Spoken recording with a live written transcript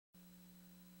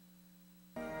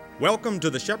Welcome to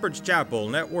the Shepherd's Chapel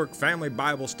Network Family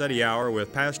Bible Study Hour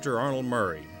with Pastor Arnold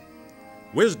Murray.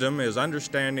 Wisdom is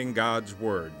understanding God's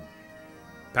Word.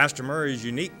 Pastor Murray's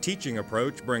unique teaching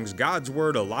approach brings God's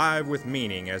Word alive with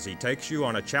meaning as he takes you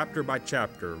on a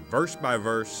chapter-by-chapter,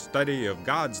 verse-by-verse study of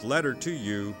God's letter to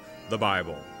you, the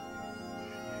Bible.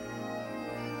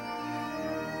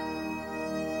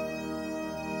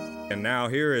 And now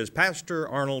here is Pastor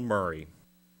Arnold Murray.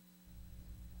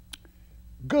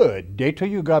 Good day to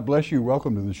you. God bless you.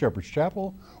 Welcome to the Shepherd's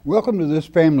Chapel. Welcome to this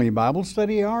Family Bible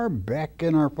Study Hour, back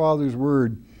in our Father's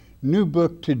Word. New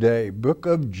book today, Book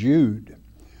of Jude.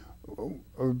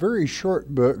 A very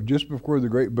short book, just before the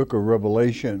great book of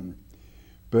Revelation,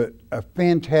 but a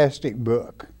fantastic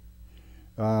book.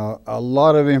 A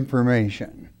lot of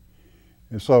information.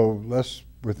 And so let's,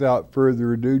 without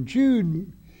further ado,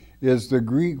 Jude is the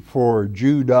Greek for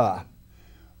Judah.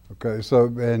 Okay, so,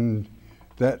 and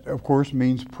that, of course,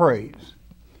 means praise.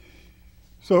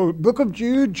 So, Book of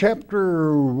Jude,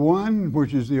 chapter 1,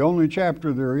 which is the only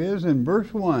chapter there is, in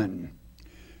verse 1.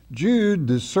 Jude,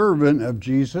 the servant of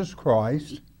Jesus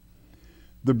Christ,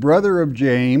 the brother of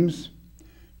James,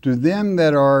 to them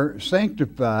that are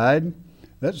sanctified,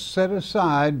 that's set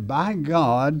aside by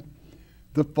God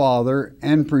the Father,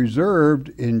 and preserved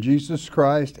in Jesus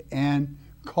Christ, and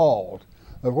called.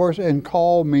 Of course, and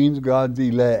called means God's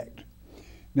elect.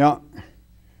 Now,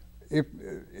 if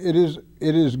it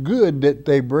is good that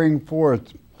they bring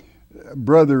forth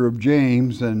brother of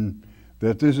James, and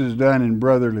that this is done in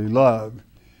brotherly love,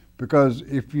 because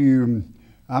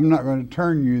I'm not going to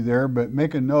turn you there, but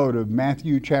make a note of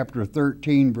Matthew chapter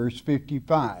 13, verse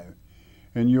 55,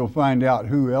 and you'll find out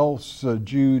who else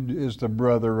Jude is the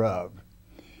brother of.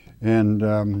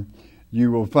 And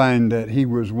you will find that he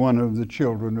was one of the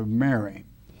children of Mary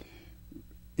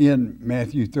in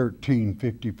Matthew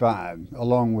 13:55,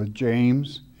 along with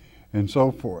James and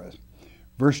so forth.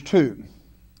 Verse 2,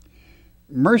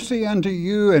 mercy unto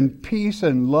you and peace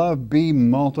and love be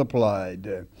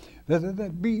multiplied,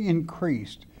 that be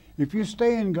increased. If you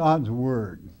stay in God's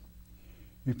Word,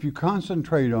 if you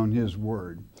concentrate on His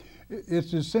Word,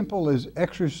 it's as simple as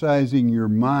exercising your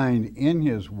mind in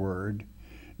His Word.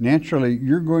 Naturally,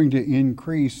 you're going to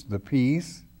increase the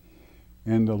peace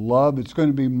and the love. It's going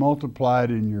to be multiplied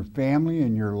in your family,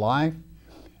 in your life,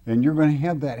 and you're going to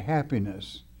have that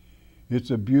happiness.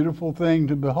 It's a beautiful thing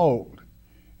to behold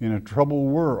in a troubled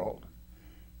world,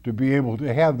 to be able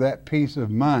to have that peace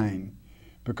of mind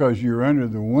because you're under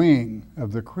the wing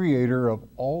of the Creator of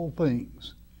all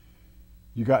things.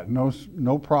 You got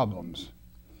no problems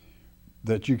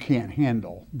that you can't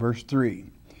handle. Verse 3.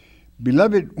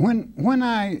 Beloved, when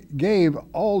I gave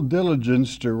all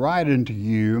diligence to write unto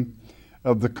you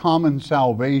of the common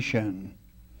salvation,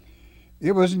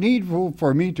 it was needful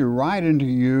for me to write unto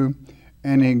you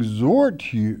and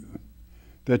exhort you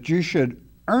that you should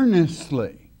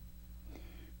earnestly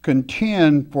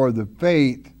contend for the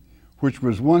faith which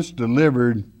was once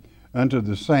delivered unto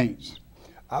the saints.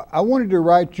 I wanted to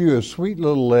write you a sweet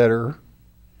little letter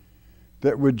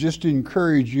that would just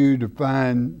encourage you to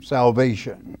find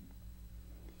salvation.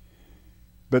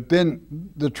 But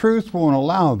then the truth won't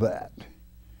allow that.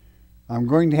 I'm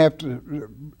going to have to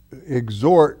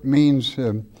exhort means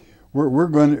we're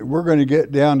going to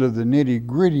get down to the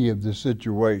nitty-gritty of the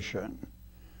situation.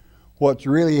 What's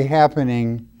really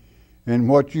happening and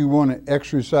what you want to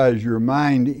exercise your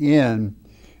mind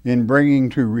in bringing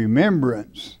to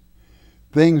remembrance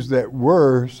things that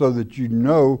were, so that you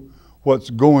know what's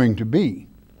going to be.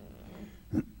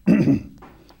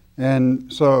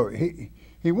 And so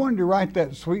he wanted to write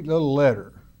that sweet little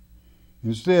letter.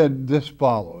 Instead, this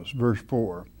follows, verse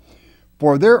 4.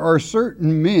 For there are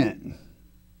certain men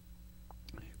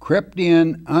crept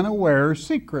in unaware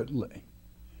secretly,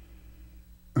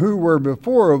 who were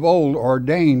before of old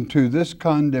ordained to this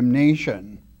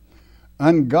condemnation,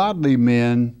 ungodly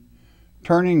men,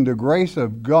 turning the grace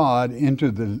of God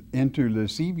into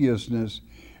lasciviousness,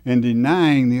 and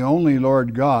denying the only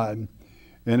Lord God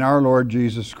and our Lord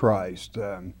Jesus Christ.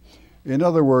 In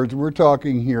other words, we're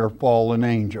talking here fallen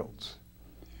angels.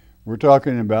 We're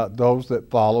talking about those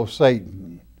that follow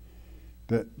Satan,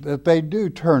 that they do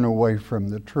turn away from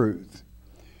the truth.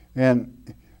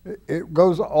 And it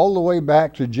goes all the way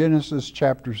back to Genesis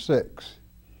chapter 6,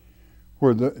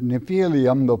 where the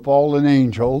Nephilim, the fallen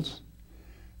angels,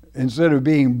 instead of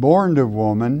being born of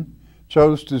woman,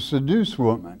 chose to seduce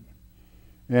woman.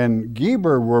 And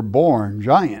Geber were born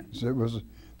giants.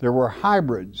 There were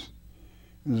hybrids.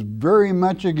 It was very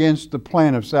much against the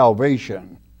plan of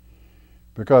salvation,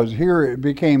 because here it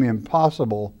became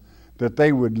impossible that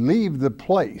they would leave the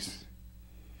place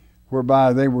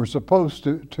whereby they were supposed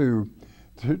to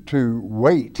to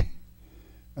wait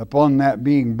upon that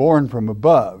being born from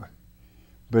above,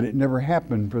 but it never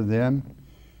happened for them.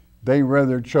 They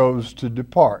rather chose to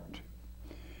depart.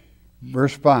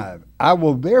 Verse 5, I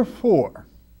will therefore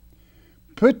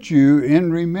put you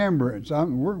in remembrance.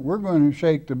 We're going to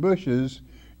shake the bushes.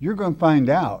 You're going to find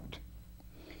out.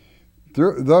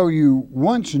 Though you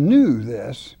once knew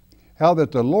this, how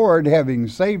that the Lord, having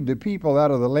saved the people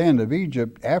out of the land of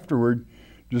Egypt, afterward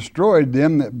destroyed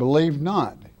them that believed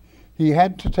not. He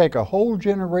had to take a whole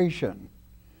generation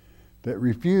that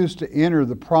refused to enter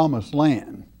the promised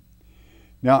land.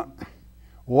 Now,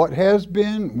 what has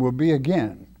been will be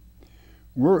again.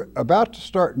 We're about to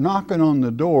start knocking on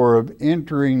the door of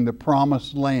entering the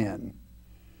promised land.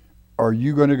 Are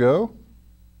you going to go?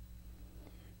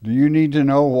 Do you need to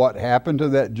know what happened to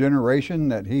that generation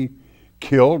that he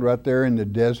killed right there in the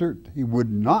desert? He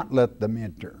would not let them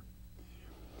enter.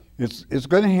 It's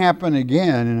going to happen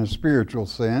again in a spiritual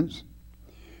sense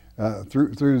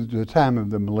through the time of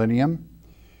the millennium.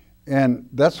 And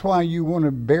that's why you want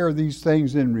to bear these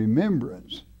things in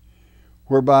remembrance,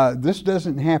 whereby this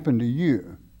doesn't happen to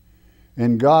you.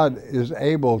 And God is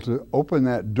able to open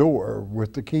that door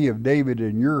with the key of David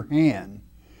in your hand,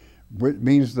 which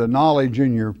means the knowledge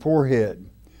in your forehead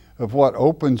of what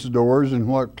opens doors and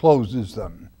what closes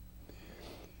them.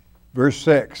 Verse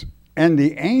 6, and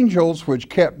the angels which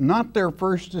kept not their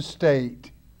first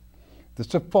estate,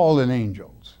 that's the fallen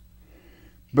angels,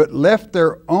 but left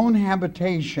their own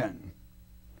habitation,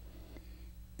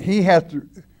 he hath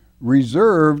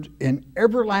reserved in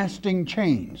everlasting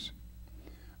chains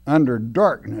under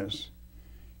darkness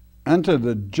unto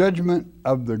the judgment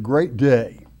of the great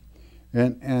day.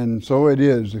 And so it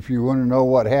is. If you want to know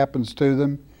what happens to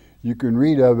them, you can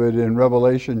read of it in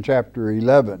Revelation chapter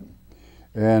 11.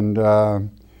 And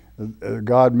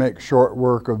God makes short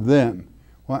work of them.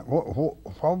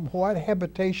 What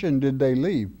habitation did they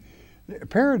leave?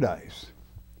 Paradise.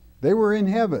 They were in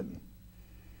heaven.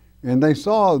 And they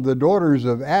saw the daughters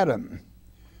of Adam,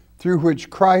 through which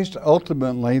Christ,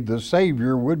 ultimately the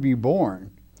Savior, would be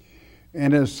born.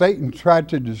 And as Satan tried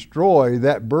to destroy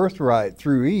that birthright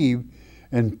through Eve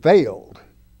and failed,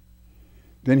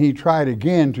 then he tried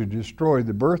again to destroy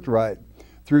the birthright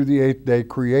through the eighth-day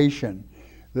creation.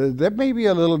 That may be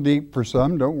a little deep for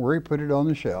some. Don't worry, put it on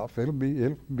the shelf. It'll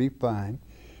be fine.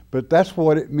 But that's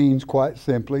what it means, quite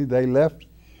simply. They left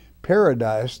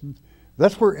paradise.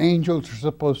 That's where angels are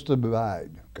supposed to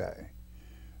abide. Okay,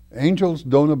 angels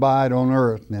don't abide on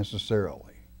earth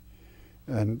necessarily,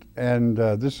 and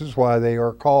this is why they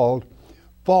are called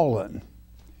fallen,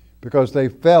 because they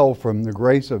fell from the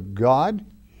grace of God.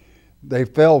 They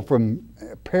fell from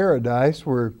paradise,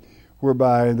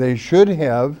 whereby they should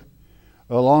have,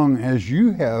 along as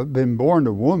you have been born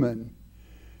a woman,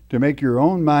 to make your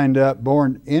own mind up,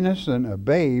 born innocent, a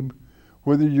babe,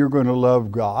 whether you're going to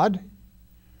love God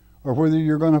or whether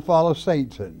you're going to follow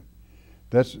Satan.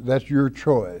 That's your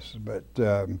choice. But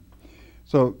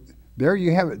so there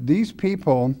you have it. These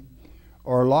people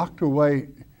are locked away.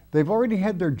 They've already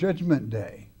had their judgment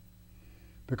day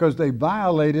because they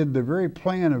violated the very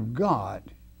plan of God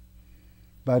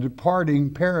by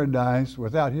departing paradise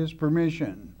without his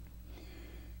permission.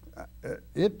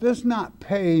 It does not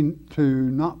pay to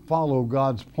not follow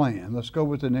God's plan. Let's go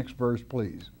with the next verse,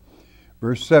 please.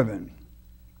 Verse 7.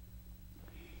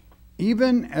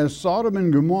 Even as Sodom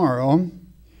and Gomorrah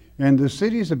and the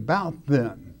cities about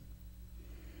them,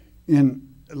 in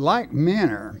like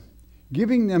manner,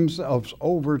 giving themselves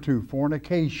over to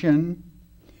fornication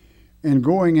and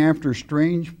going after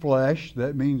strange flesh,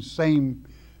 that means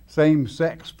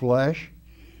same-sex flesh,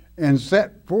 and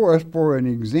set forth for an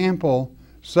example,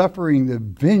 suffering the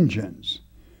vengeance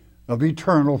of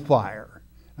eternal fire.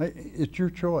 It's your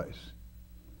choice.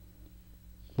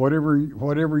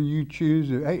 Whatever you choose,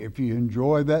 hey, if you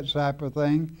enjoy that type of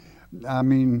thing, I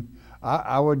mean,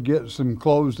 I would get some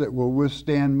clothes that will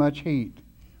withstand much heat,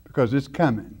 because it's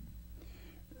coming.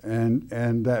 And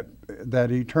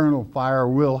that eternal fire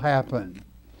will happen.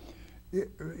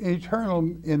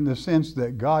 Eternal in the sense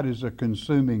that God is a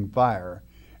consuming fire,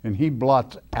 and he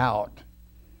blots out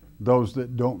those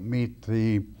that don't meet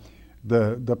the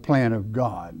plan of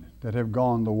God, that have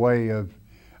gone the way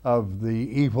of the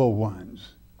evil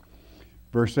ones.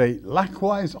 Verse 8,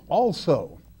 likewise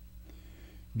also,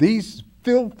 these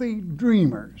filthy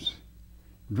dreamers,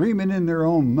 dreaming in their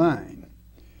own mind,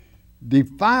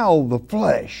 defile the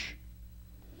flesh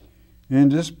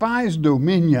and despise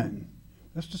dominion.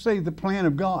 That's to say the plan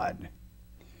of God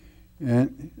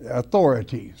and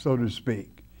authority, so to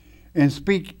speak, and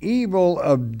speak evil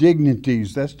of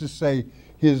dignities. That's to say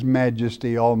his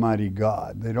majesty, Almighty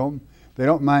God. They They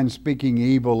don't mind speaking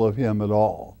evil of him at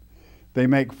all. They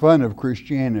make fun of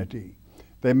Christianity.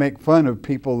 They make fun of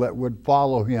people that would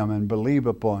follow him and believe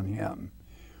upon him.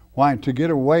 Why? To get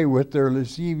away with their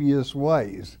lascivious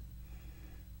ways.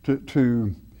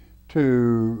 To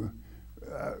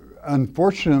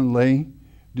unfortunately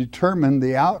determine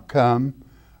the outcome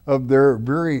of their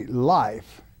very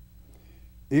life.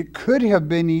 It could have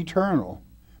been eternal,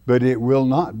 but it will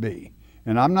not be.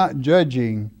 And I'm not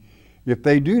judging. If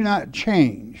they do not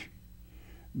change,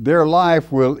 their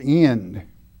life will end.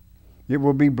 It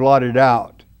will be blotted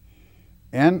out.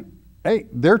 And hey,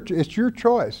 it's your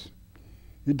choice.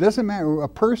 It doesn't matter. A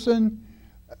person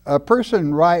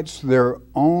writes their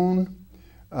own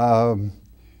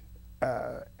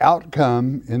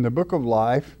outcome in the book of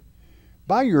life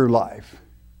by your life.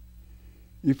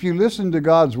 If you listen to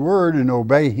God's word and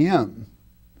obey him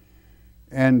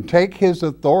and take his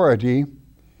authority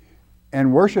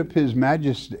and worship his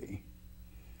majesty,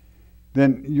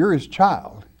 then you're his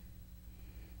child.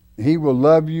 He will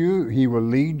love you, he will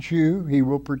lead you, he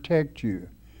will protect you.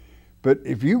 But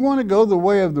if you want to go the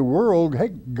way of the world, hey,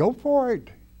 go for it.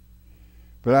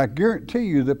 But I guarantee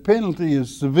you the penalty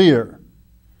is severe.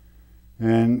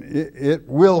 And it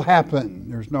will happen.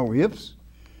 There's no ifs,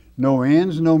 no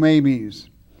ands, no maybes.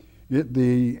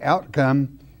 The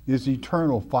outcome is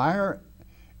eternal fire,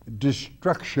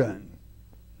 destruction.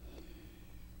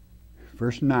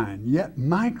 Verse 9, yet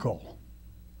Michael,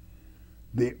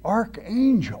 the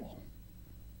archangel,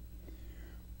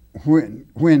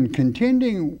 when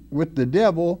contending with the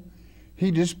devil, he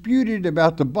disputed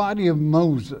about the body of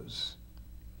Moses,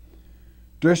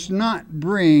 does not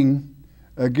bring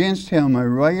against him a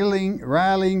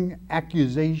railing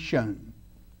accusation,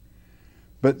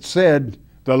 but said,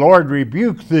 the Lord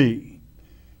rebuke thee.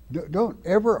 Don't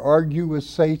ever argue with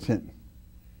Satan.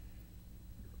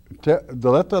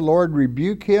 Let the Lord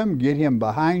rebuke him, get him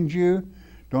behind you.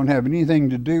 Don't have anything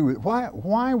to do with.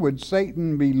 Why would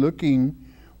Satan be looking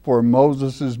for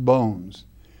Moses' bones?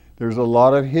 There's a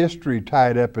lot of history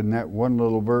tied up in that one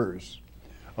little verse,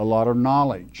 a lot of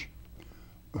knowledge.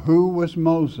 Who was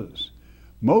Moses?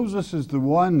 Moses is the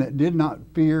one that did not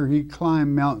fear. He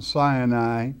climbed Mount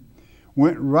Sinai,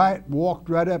 walked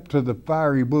right up to the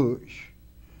fiery bush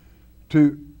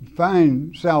to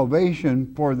find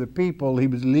salvation for the people he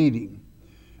was leading.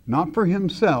 Not for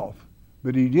himself,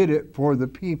 but he did it for the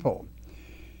people.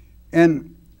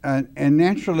 And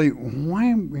naturally,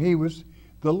 why he was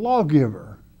the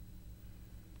lawgiver.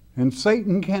 And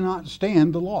Satan cannot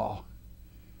stand the law.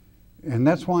 And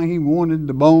that's why he wanted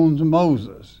the bones of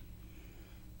Moses.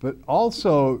 But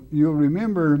also, you'll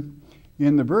remember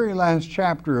in the very last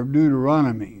chapter of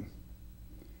Deuteronomy,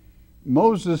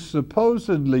 Moses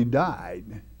supposedly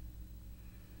died.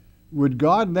 Would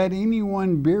God let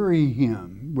anyone bury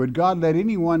him? Would God let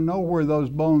anyone know where those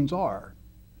bones are?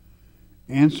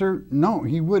 Answer, no,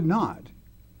 he would not.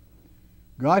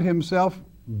 God himself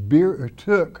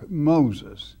took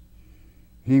Moses.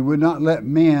 He would not let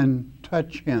man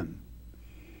touch him.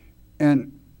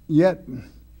 And yet,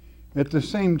 at the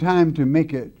same time, to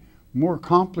make it more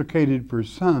complicated for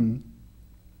some,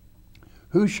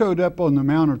 who showed up on the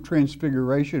Mount of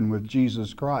Transfiguration with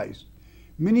Jesus Christ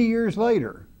many years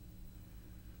later?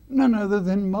 None other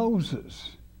than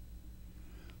Moses.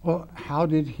 Well, how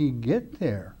did he get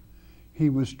there? He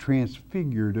was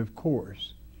transfigured, of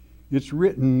course. It's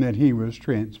written that he was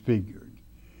transfigured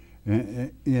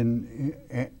on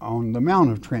the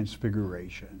Mount of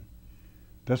Transfiguration.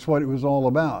 That's what it was all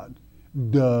about.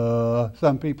 Duh.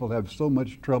 Some people have so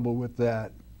much trouble with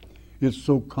that. It's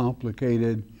so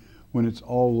complicated when it's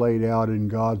all laid out in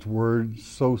God's Word.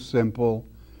 So simple.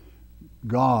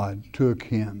 God took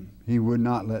him. He would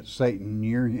not let Satan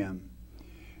near him.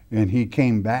 And he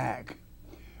came back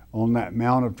on that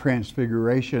Mount of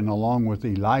Transfiguration along with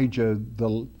Elijah,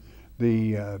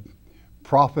 the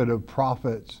prophet of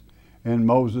prophets, and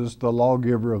Moses, the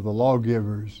lawgiver of the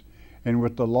lawgivers. And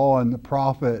with the law and the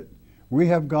prophet, we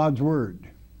have God's Word.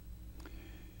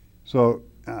 So,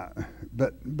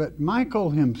 but Michael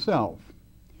himself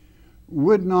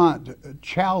would not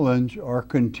challenge or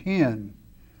contend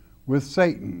with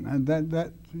Satan. And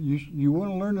you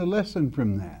want to learn a lesson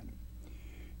from that.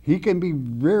 He can be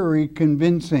very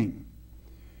convincing.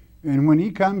 And when he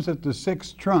comes at the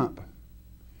sixth trump,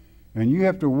 and you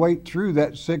have to wait through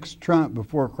that sixth trump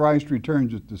before Christ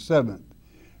returns at the seventh,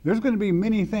 there's going to be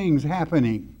many things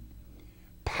happening,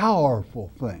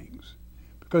 powerful things,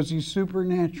 because he's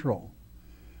supernatural,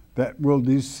 that will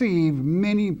deceive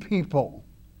many people.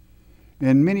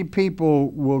 And many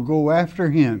people will go after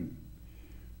him,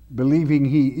 believing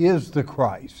he is the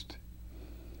Christ.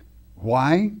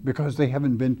 Why? Because they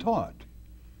haven't been taught.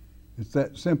 It's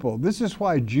that simple. This is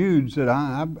why Jude said,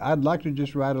 I'd like to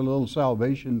just write a little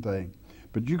salvation thing.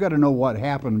 But you got to know what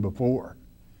happened before.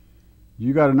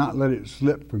 You got to not let it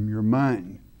slip from your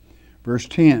mind. Verse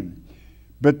 10,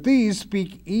 but these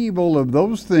speak evil of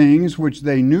those things which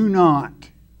they knew not.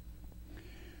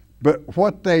 But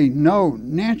what they know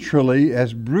naturally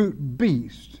as brute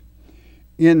beasts,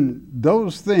 in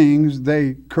those things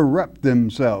they corrupt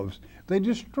themselves. They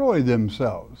destroy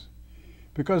themselves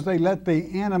because they let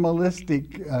the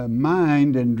animalistic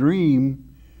mind and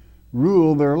dream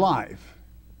rule their life.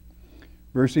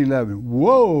 Verse 11,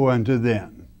 woe unto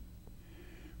them,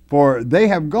 for they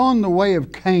have gone the way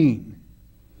of Cain.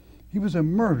 He was a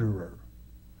murderer,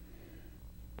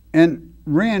 and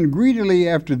ran greedily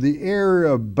after the heir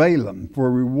of Balaam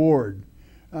for reward.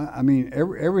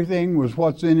 Everything was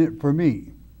what's in it for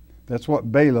me. That's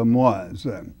what Balaam was.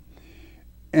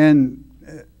 And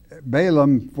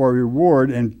Balaam for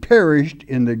reward, and perished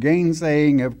in the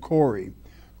gainsaying of Korah.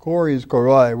 Korah is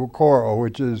Korah,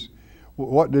 which is,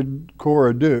 what did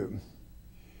Korah do?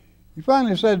 He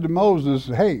finally said to Moses,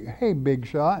 hey, big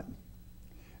shot.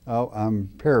 I'm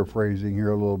paraphrasing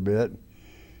here a little bit.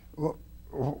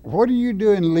 What are you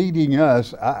doing leading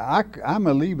us? I'm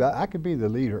a Levite. I could be the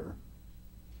leader.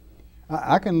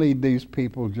 I can lead these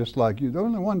people just like you. There's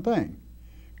only one thing.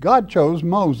 God chose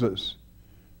Moses,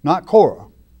 not Korah.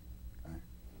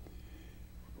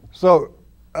 So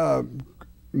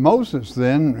Moses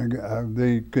then,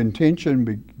 the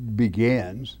contention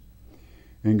begins,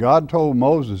 and God told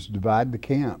Moses, divide the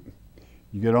camp.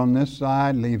 You get on this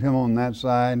side, leave him on that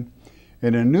side,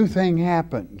 and a new thing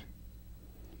happened.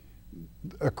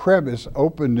 A crevice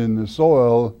opened in the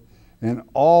soil, and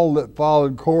all that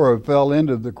followed Korah fell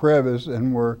into the crevice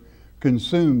and were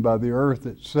consumed by the earth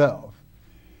itself.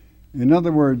 In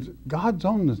other words, God's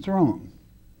on the throne.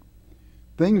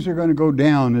 Things are going to go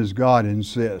down as God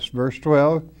insists. Verse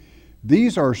 12,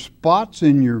 these are spots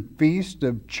in your feast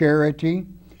of charity.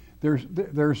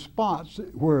 They're spots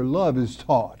where love is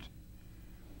taught.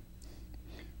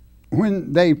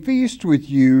 When they feast with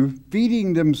you,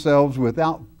 feeding themselves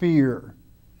without fear.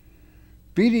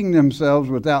 Feeding themselves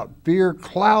without fear.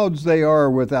 Clouds they are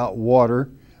without water.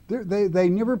 They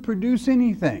never produce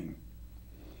anything.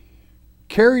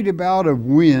 Carried about of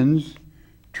winds,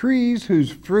 trees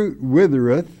whose fruit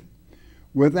withereth,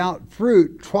 without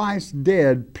fruit, twice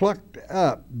dead, plucked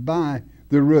up by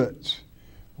the roots.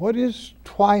 What is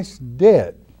twice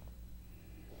dead?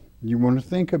 You want to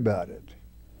think about it.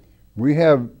 We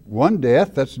have one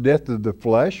death, that's death of the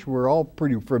flesh. We're all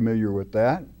pretty familiar with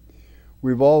that.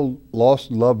 We've all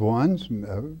lost loved ones,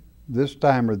 this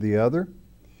time or the other.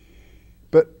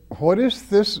 But what is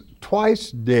this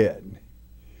twice dead?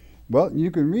 Well,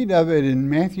 you can read of it in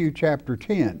Matthew chapter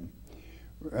 10,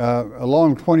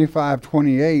 along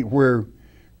 25-28,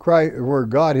 where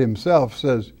God himself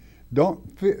says,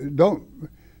 don't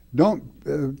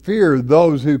fear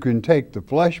those who can take the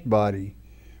flesh body,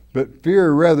 but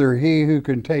fear rather he who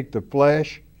can take the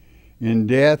flesh in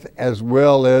death as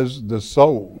well as the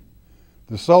soul.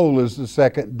 The soul is the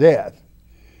second death.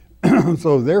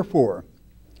 So therefore,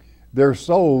 their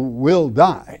soul will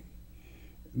die.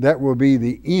 That will be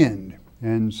the end.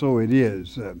 And so it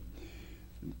is.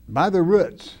 By the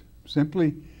roots,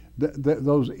 simply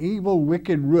those evil,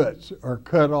 wicked roots are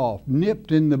cut off,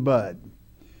 nipped in the bud,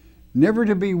 never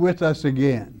to be with us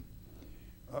again.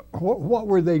 What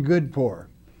were they good for?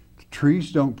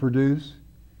 Trees don't produce.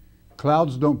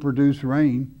 Clouds don't produce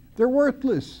rain. They're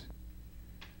worthless.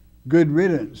 Good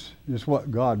riddance is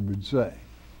what God would say.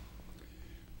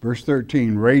 Verse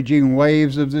 13, raging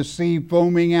waves of the sea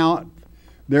foaming out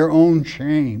their own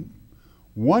shame.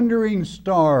 Wandering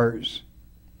stars,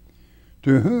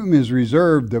 to whom is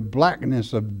reserved the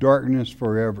blackness of darkness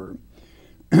forever.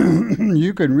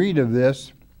 You can read of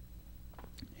this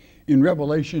in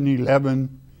Revelation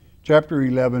 11, chapter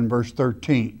 11, verse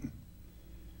 13.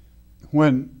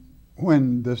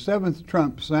 When the seventh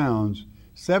trump sounds,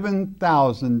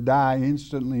 7,000 die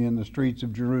instantly in the streets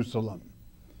of Jerusalem.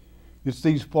 It's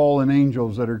these fallen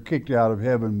angels that are kicked out of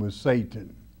heaven with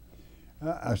Satan.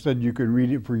 I said you can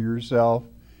read it for yourself.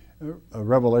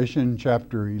 Revelation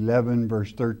chapter 11,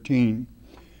 verse 13.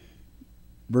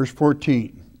 Verse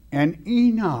 14. And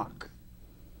Enoch,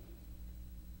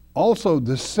 also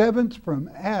the seventh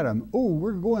from Adam. Oh,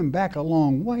 we're going back a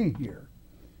long way here.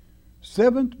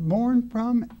 Seventh born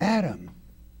from Adam,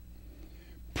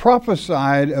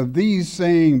 prophesied of these,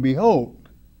 saying, behold,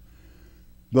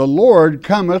 the Lord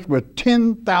cometh with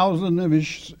 10,000 of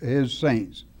his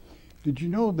saints. Did you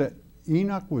know that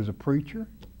Enoch was a preacher?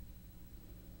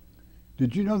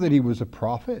 Did you know that he was a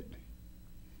prophet?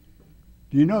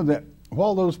 Do you know that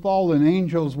while those fallen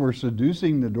angels were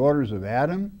seducing the daughters of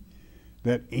Adam,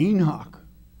 that Enoch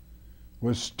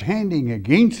was standing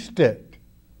against it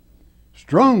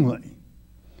strongly.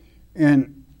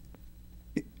 And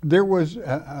there was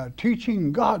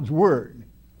teaching God's word.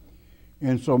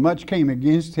 And so much came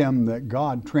against him that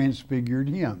God transfigured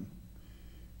him.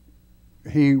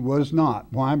 He was not.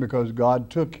 Why? Because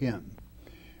God took him.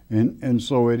 And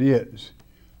so it is.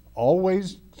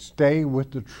 Always stay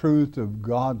with the truth of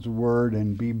God's word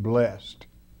and be blessed.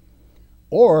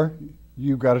 Or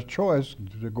you've got a choice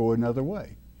to go another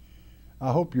way.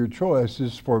 I hope your choice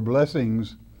is for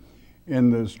blessings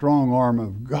in the strong arm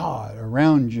of God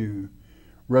around you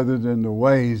rather than the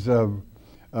ways of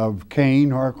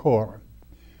Cain or Korah.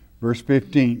 Verse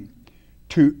 15,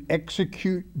 to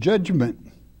execute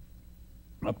judgment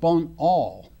upon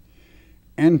all,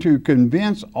 and to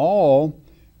convince all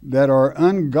that are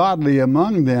ungodly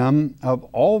among them of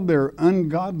all their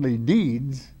ungodly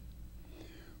deeds,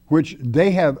 which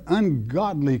they have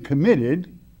ungodly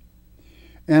committed,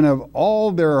 and of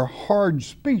all their hard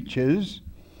speeches,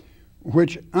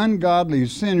 which ungodly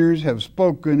sinners have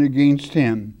spoken against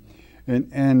him.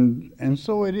 And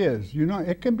so it is. You know,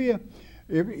 it can be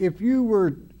if you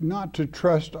were not to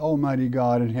trust Almighty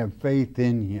God and have faith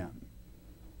in him,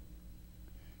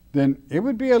 then it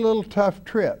would be a little tough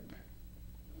trip.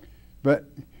 But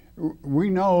we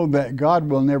know that God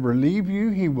will never leave you.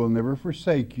 He will never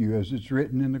forsake you, as it's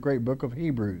written in the great book of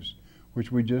Hebrews, which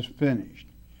we just finished.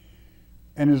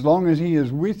 And as long as he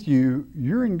is with you,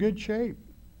 you're in good shape.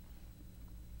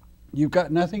 You've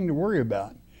got nothing to worry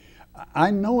about.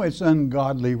 I know it's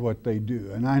ungodly what they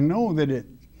do, and I know that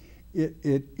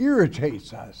it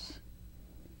irritates us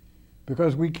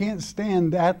because we can't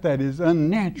stand that is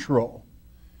unnatural,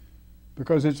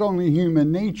 because it's only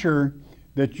human nature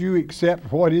that you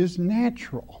accept what is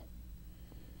natural.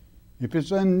 If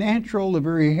it's unnatural, the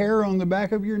very hair on the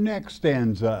back of your neck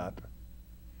stands up.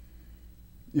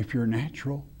 If you're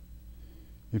natural,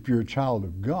 if you're a child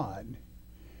of God.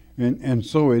 And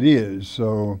so it is.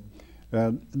 So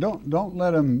don't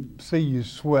let them see you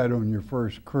sweat on your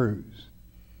first cruise.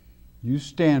 You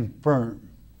stand firm.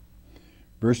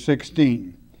 Verse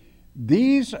 16,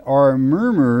 these are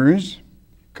murmurers,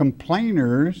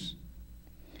 complainers,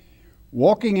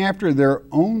 walking after their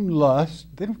own lust.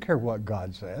 They don't care what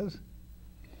God says.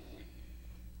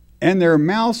 And their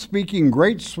mouth speaking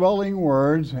great swelling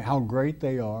words, how great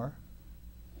they are.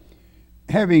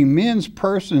 Having men's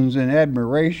persons in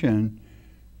admiration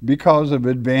because of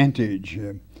advantage.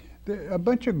 A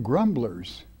bunch of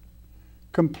grumblers,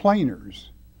 complainers,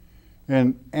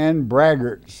 and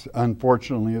braggarts,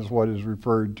 unfortunately, is what is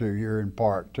referred to here in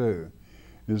part 2,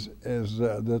 is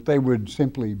that they would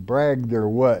simply brag their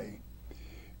way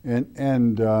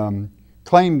and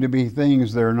claim to be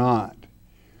things they're not.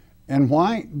 And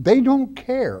why? They don't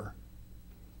care.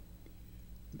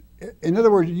 In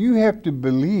other words, you have to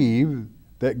believe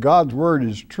that God's word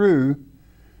is true,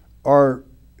 or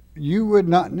you would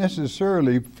not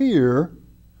necessarily fear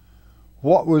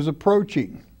what was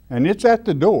approaching. And it's at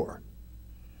the door.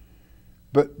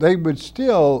 But they would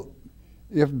still,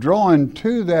 if drawn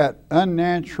to that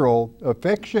unnatural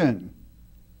affection,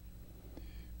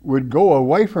 would go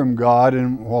away from God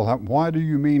and, well, why do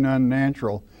you mean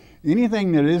unnatural?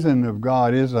 Anything that isn't of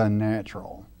God is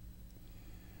unnatural,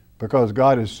 because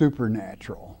God is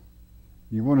supernatural.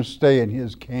 You want to stay in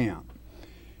his camp.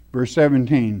 Verse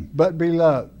 17, but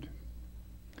beloved,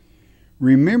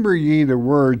 remember ye the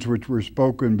words which were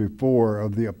spoken before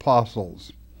of the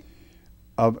apostles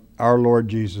of our Lord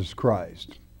Jesus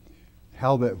Christ.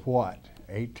 How that what?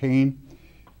 18,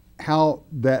 how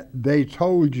that they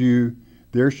told you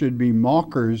there should be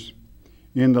mockers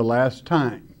in the last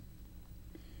time,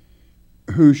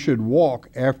 who should walk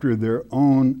after their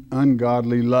own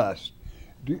ungodly lust.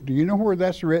 Do you know where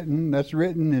that's written? That's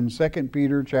written in 2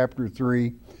 Peter chapter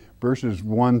 3, verses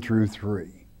 1 through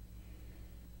 3.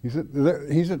 He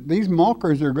said these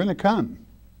mockers are going to come.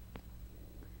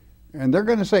 And they're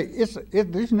going to say,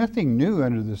 there's nothing new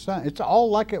under the sun. It's all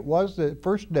like it was the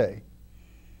first day.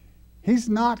 He's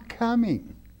not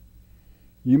coming.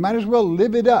 You might as well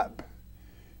live it up.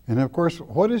 And of course,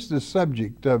 what is the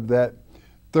subject of that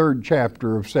third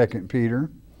chapter of 2 Peter?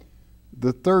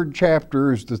 The third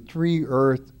chapter is the 3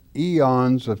 earth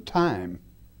eons of time.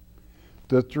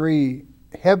 The 3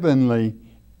 heavenly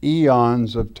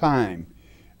eons of time.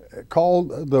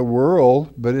 Called the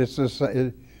world, but it's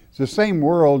the same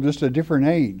world, just a different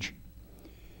age.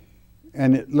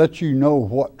 And it lets you know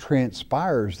what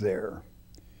transpires there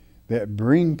that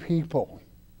bring people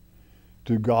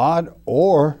to God,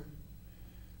 or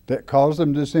that cause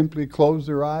them to simply close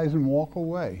their eyes and walk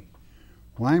away.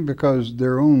 Why? Because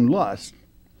their own lust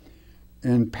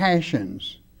and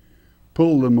passions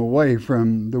pull them away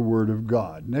from the Word of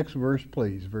God. Next verse,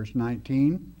 please. Verse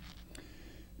 19.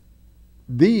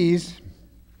 These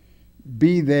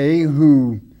be they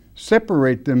who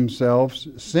separate themselves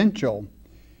sensual,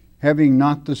 having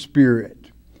not the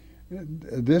Spirit.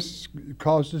 This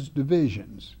causes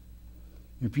divisions.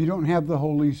 If you don't have the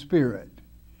Holy Spirit,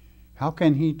 how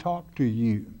can He talk to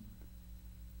you?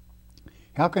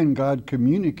 How can God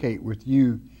communicate with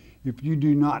you if you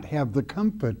do not have the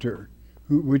Comforter,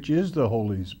 which is the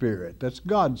Holy Spirit? That's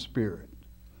God's Spirit.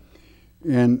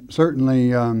 And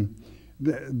certainly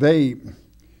they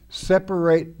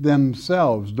separate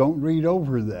themselves. Don't read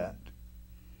over that.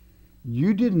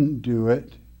 You didn't do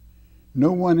it.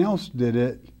 No one else did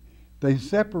it. They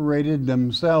separated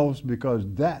themselves because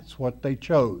that's what they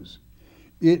chose.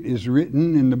 It is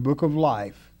written in the book of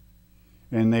life,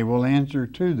 and they will answer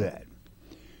to that.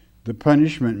 The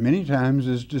punishment many times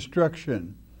is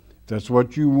destruction. If that's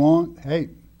what you want, hey,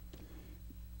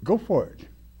 go for it.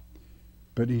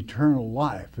 But eternal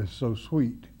life is so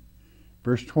sweet.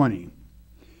 Verse 20.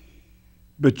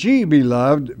 But ye,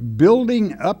 beloved,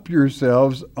 building up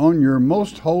yourselves on your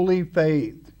most holy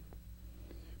faith,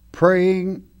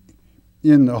 praying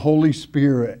in the Holy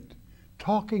Spirit,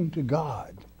 talking to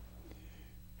God,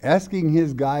 asking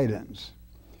His guidance.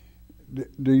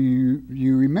 Do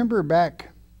you remember back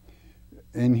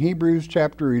in Hebrews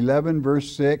chapter 11,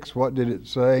 verse 6, what did it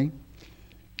say?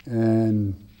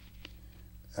 And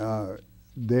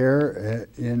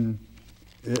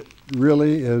it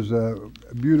really is a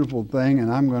beautiful thing,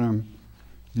 and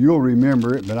you'll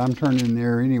remember it, but I'm turning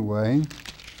there anyway.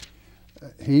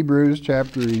 Hebrews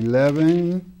chapter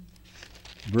 11,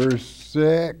 verse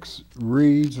 6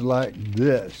 reads like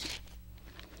this.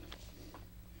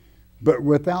 But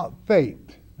without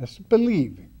faith, that's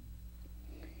believing,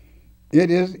 it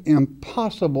is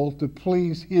impossible to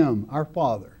please Him, our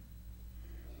Father.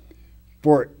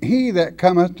 For he that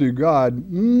cometh to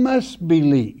God must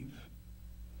believe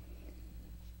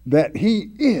that He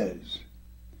is,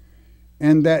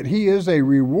 and that He is a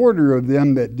rewarder of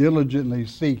them that diligently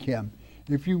seek Him.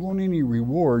 If you want any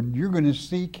reward, you're going to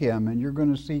seek Him, and you're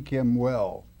going to seek Him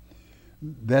well.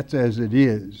 That's as it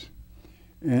is.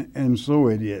 And so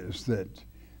it is that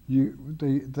you're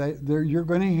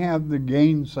going to have the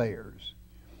gainsayers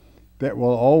that will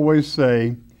always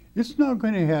say, it's not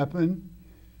going to happen.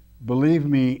 Believe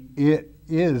me, it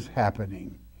is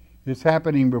happening. It's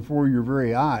happening before your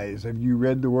very eyes. Have you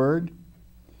read the Word?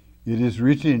 It is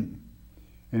written,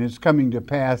 and it's coming to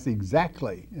pass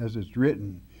exactly as it's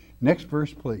written. Next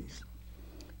verse, please.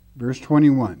 Verse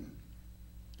 21.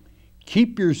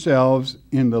 Keep yourselves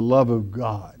in the love of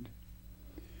God,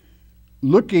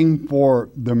 looking for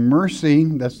the mercy,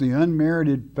 that's the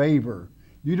unmerited favor.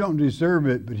 You don't deserve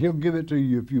it, but He'll give it to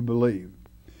you if you believe,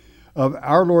 of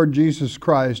our Lord Jesus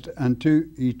Christ unto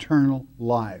eternal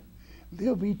life.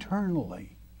 Live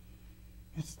eternally.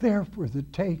 It's there for the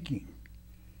taking,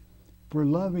 for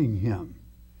loving Him,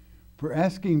 for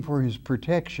asking for His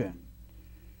protection.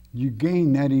 You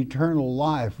gain that eternal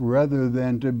life rather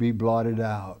than to be blotted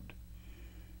out.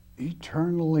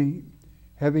 Eternally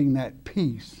having that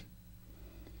peace.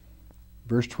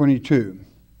 Verse 22.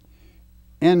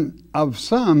 And of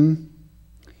some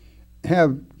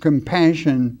have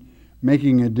compassion,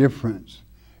 making a difference.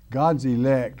 God's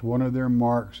elect, one of their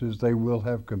marks is they will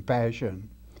have compassion.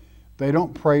 They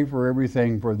don't pray for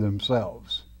everything for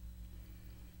themselves.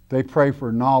 They pray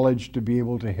for knowledge to be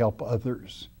able to help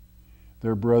others,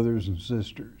 their brothers and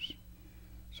sisters,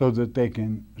 so that they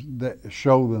can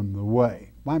show them the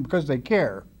way. Why? Because they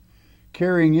care.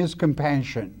 Caring is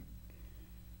compassion.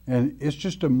 And it's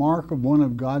just a mark of one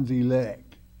of God's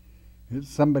elect. It's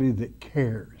somebody that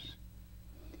cares.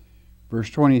 Verse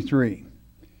 23.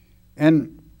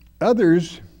 And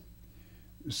others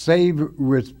save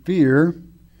with fear,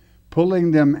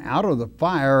 pulling them out of the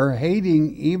fire,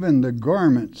 hating even the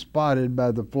garment spotted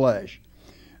by the flesh.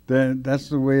 That's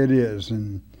the way it is.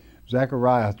 And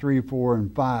Zechariah 3, 4,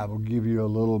 and 5 will give you a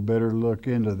little better look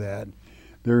into that.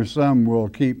 There are some will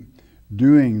keep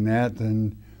doing that,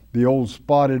 and the old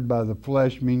spotted by the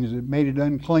flesh means it made it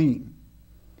unclean.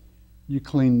 You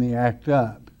clean the act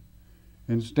up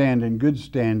and stand in good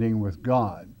standing with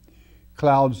God.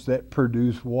 Clouds that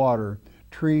produce water,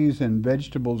 trees and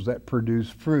vegetables that produce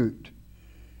fruit,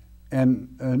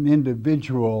 and an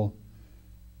individual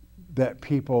that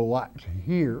people like to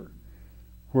hear,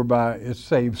 whereby it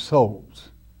saves souls.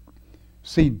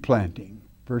 Seed planting.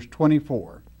 Verse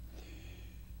 24.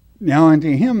 Now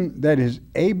unto Him that is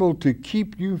able to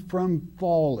keep you from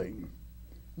falling.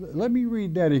 Let me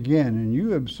read that again, and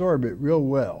you absorb it real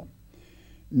well.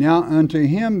 Now unto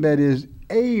him that is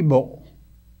able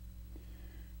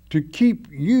to keep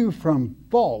you from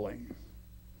falling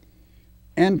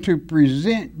and to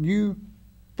present you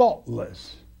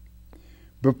faultless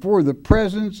before the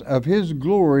presence of his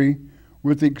glory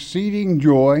with exceeding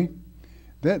joy.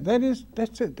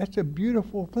 That's a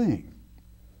beautiful thing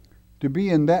to be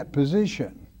in that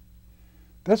position.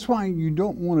 That's why you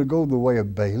don't want to go the way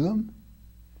of Balaam.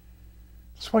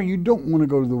 That's why you don't want to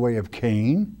go the way of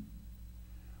Cain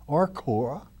or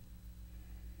Korah.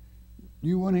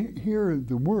 You want to hear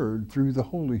the word through the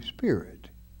Holy Spirit.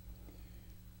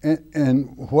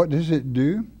 And what does it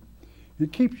do?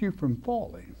 It keeps you from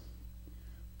falling.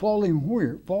 Falling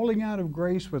where? Falling out of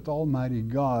grace with Almighty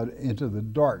God into the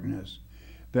darkness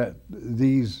that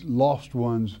these lost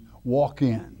ones walk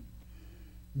in.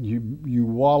 You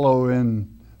wallow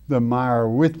in the mire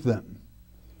with them.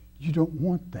 You don't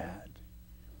want that.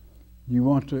 You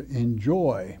want to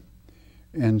enjoy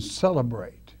and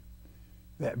celebrate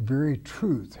that very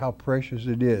truth, how precious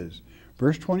it is.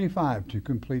 Verse 25 to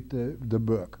complete the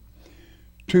book.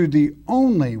 To the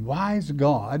only wise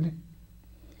God,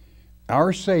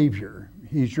 our Savior.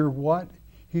 He's your what?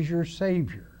 He's your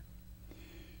Savior.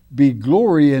 Be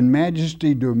glory and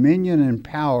majesty, dominion and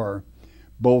power,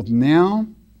 both now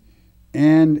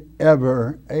and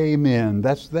ever. Amen.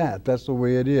 That's the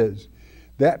way it is.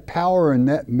 That power and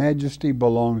that majesty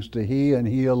belongs to He and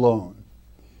He alone.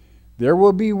 There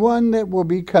will be one that will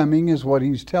be coming, is what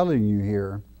He's telling you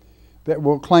here, that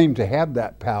will claim to have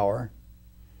that power.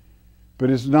 But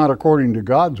it's not according to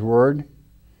God's word.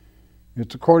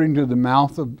 It's according to the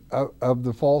mouth of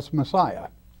the false Messiah.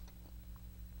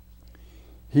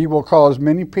 He will cause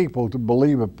many people to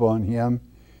believe upon Him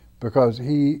because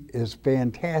He is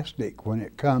fantastic when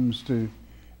it comes to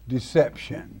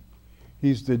deception.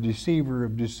 He's the deceiver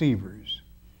of deceivers.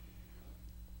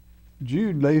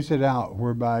 Jude lays it out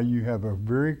whereby you have a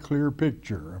very clear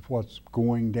picture of what's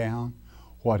going down,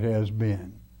 what has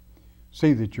been.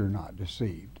 See that you're not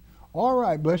deceived. All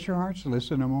right, bless your hearts.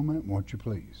 Listen a moment, won't you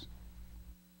please?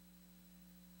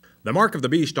 The Mark of the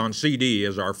Beast on CD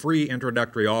is our free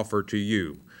introductory offer to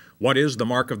you. What is the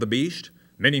Mark of the Beast?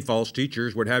 Many false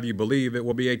teachers would have you believe it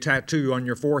will be a tattoo on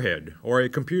your forehead or a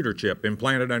computer chip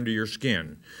implanted under your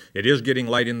skin. It is getting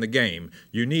late in the game.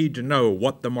 You need to know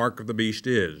what the Mark of the Beast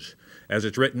is. As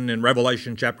it's written in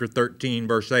Revelation chapter 13,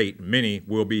 verse 8, many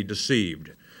will be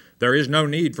deceived. There is no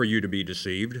need for you to be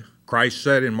deceived. Christ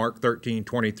said in Mark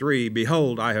 13:23,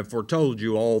 "Behold, I have foretold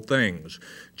you all things."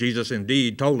 Jesus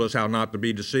indeed told us how not to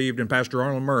be deceived, and Pastor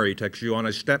Arnold Murray takes you on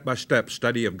a step-by-step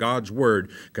study of God's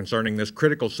Word concerning this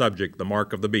critical subject, the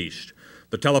Mark of the Beast.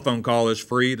 The telephone call is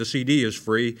free. The CD is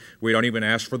free. We don't even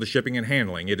ask for the shipping and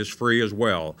handling. It is free as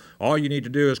well. All you need to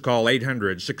do is call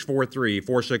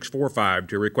 800-643-4645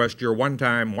 to request your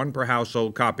one-time,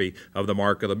 one-per-household copy of the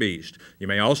Mark of the Beast. You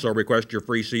may also request your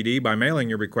free CD by mailing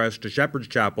your request to Shepherd's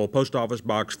Chapel, Post Office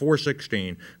Box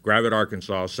 416, Gravette,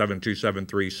 Arkansas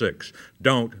 72736.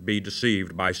 Don't be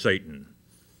deceived by Satan.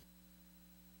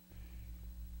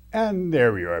 And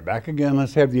there we are back again.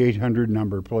 Let's have the 800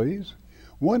 number, please.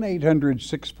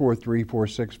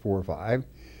 1-800-643-4645.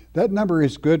 That number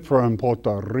is good from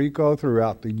Puerto Rico,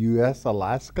 throughout the U.S.,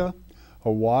 Alaska,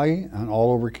 Hawaii, and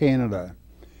all over Canada.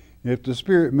 If the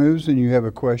Spirit moves and you have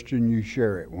a question, you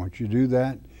share it. Won't you do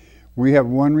that? We have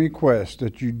one request,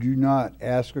 that you do not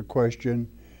ask a question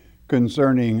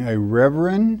concerning a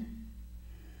reverend,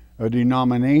 a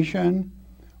denomination,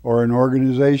 or an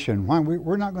organization. Why?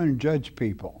 We're not going to judge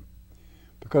people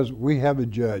because we have a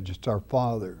judge. It's our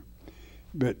Father.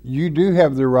 But you do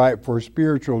have the right for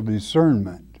spiritual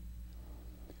discernment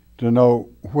to know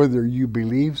whether you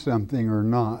believe something or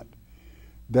not.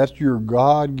 That's your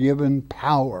God-given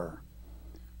power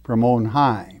from on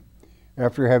high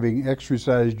after having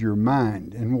exercised your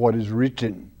mind in what is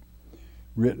written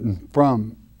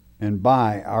from and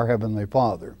by our Heavenly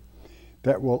Father.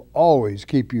 That will always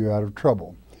keep you out of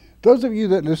trouble. Those of you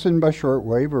that listen by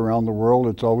shortwave around the world,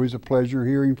 it's always a pleasure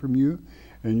hearing from you.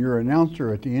 And your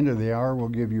announcer at the end of the hour will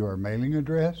give you our mailing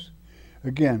address.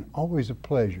 Again, always a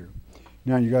pleasure.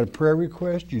 Now, you got a prayer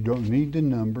request. You don't need the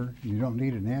number. You don't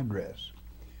need an address.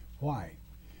 Why?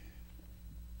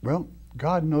 Well,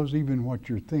 God knows even what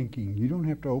you're thinking. You don't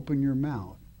have to open your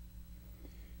mouth.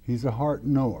 He's a heart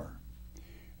knower.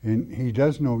 And He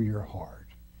does know your heart.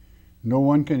 No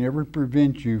one can ever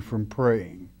prevent you from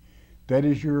praying. That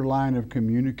is your line of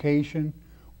communication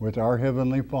with our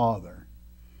Heavenly Father.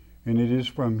 And it is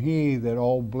from He that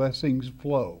all blessings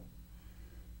flow.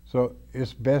 So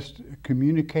it's best,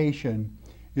 communication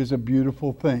is a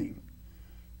beautiful thing.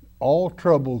 All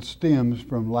trouble stems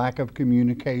from lack of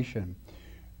communication.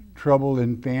 trouble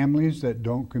in families that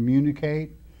don't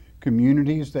communicate,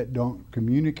 communities that don't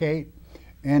communicate,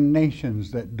 and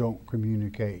nations that don't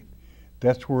communicate.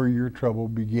 That's where your trouble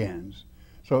begins.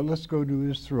 So let's go to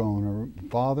his throne.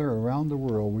 Father, around the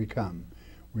world we come.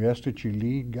 We ask that you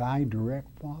lead, guide, direct,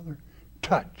 Father.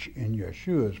 Touch in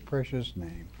Yeshua's precious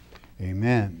name.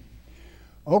 Amen.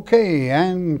 Okay,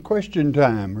 and question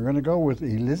time. We're going to go with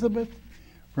Elizabeth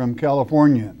from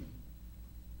California.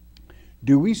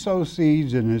 Do we sow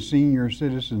seeds in a senior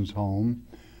citizen's home,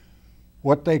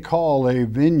 what they call a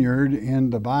vineyard in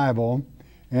the Bible,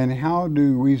 and how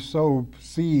do we sow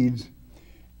seeds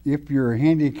if you're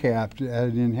handicapped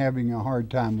and in having a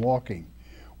hard time walking?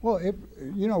 Well,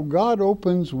 God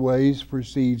opens ways for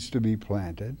seeds to be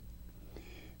planted.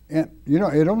 And,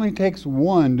 it only takes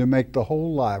one to make the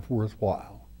whole life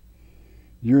worthwhile.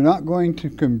 You're not going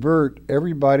to convert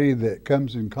everybody that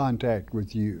comes in contact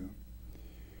with you.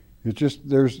 It's just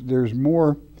there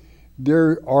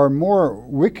are more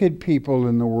wicked people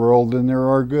in the world than there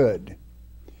are good.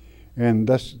 And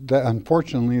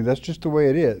unfortunately, that's just the way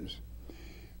it is.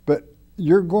 But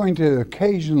you're going to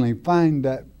occasionally find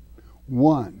that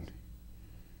one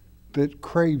that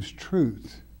craves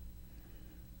truth,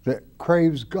 that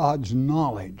craves God's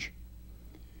knowledge,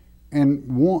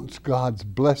 and wants God's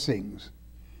blessings.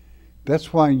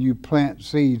 That's why you plant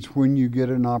seeds when you get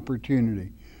an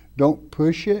opportunity. Don't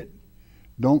push it.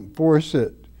 Don't force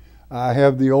it. I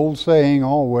have the old saying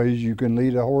always, you can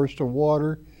lead a horse to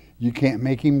water, you can't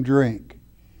make him drink.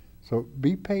 So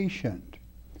be patient.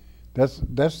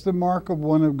 That's the mark of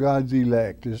one of God's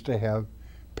elect, is to have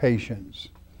patience.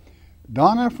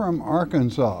 Donna from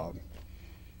Arkansas.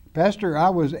 Pastor, I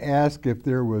was asked if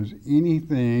there was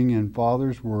anything in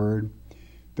Father's Word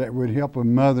that would help a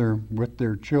mother with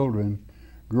their children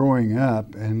growing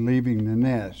up and leaving the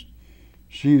nest.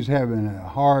 She's having a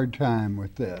hard time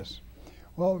with this.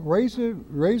 Well, raise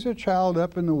a child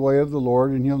up in the way of the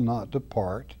Lord, and he'll not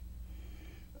depart.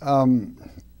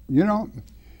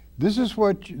 This is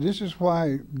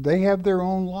why they have their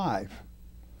own life.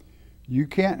 You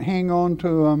can't hang on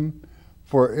to them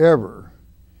forever,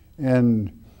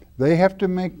 and they have to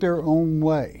make their own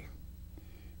way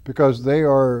because they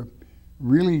are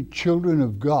really children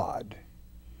of God,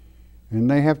 and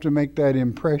they have to make that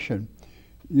impression.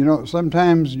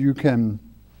 Sometimes you can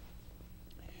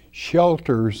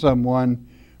shelter someone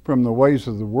from the ways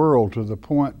of the world to the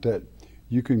point that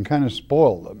you can kind of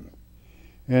spoil them.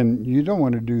 And you don't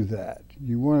want to do that.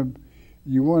 You want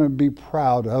to be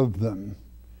proud of them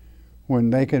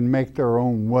when they can make their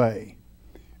own way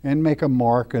and make a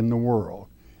mark in the world.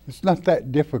 It's not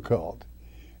that difficult.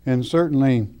 And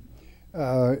certainly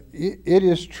it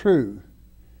is true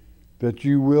that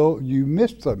you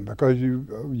missed them because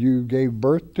you gave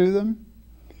birth to them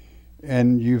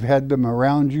and you've had them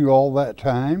around you all that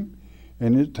time,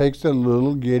 and it takes a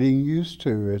little getting used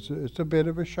to. It's a bit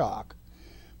of a shock.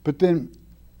 But then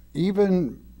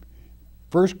even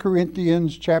 1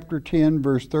 Corinthians chapter 10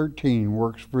 verse 13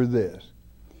 works for this.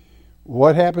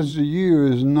 What happens to you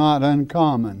is not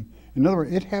uncommon. In other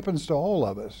words, it happens to all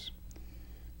of us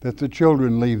that the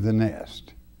children leave the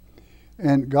nest.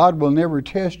 And God will never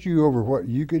test you over what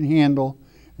you can handle,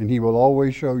 and he will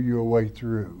always show you a way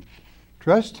through.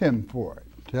 Trust him for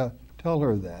it. Tell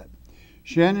her that.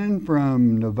 Shannon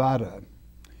from Nevada.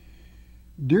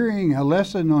 During a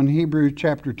lesson on Hebrews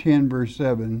chapter 10, verse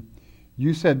 7,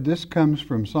 you said this comes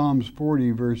from Psalms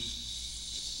 40, verse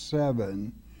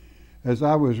 7. As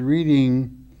I was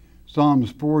reading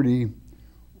Psalms 40,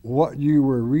 what you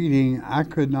were reading I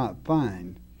could not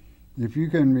find. If you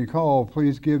can recall,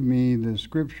 please give me the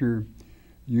scripture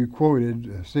you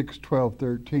quoted,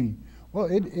 6:12-13. Well,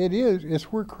 it's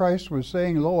where Christ was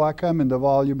saying, "Lo, I come in the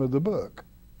volume of the book."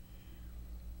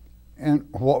 And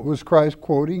what was Christ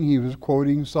quoting? He was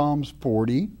quoting Psalms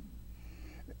 40,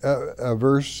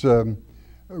 verse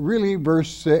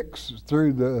 6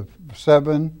 through the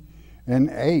 7 and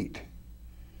 8.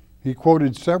 He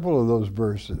quoted several of those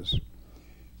verses.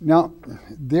 Now,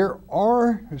 there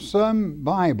are some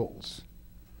Bibles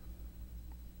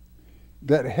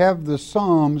that have the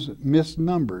Psalms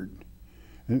misnumbered.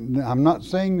 And I'm not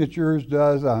saying that yours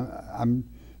does. I'm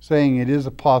saying it is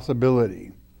a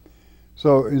possibility.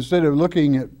 So instead of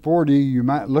looking at 40, you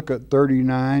might look at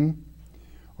 39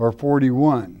 or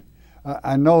 41.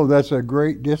 I know that's a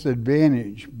great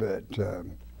disadvantage, but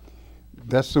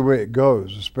that's the way it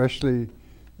goes, especially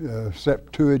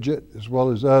Septuagint as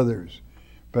well as others.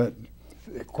 But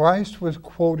Christ was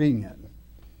quoting it.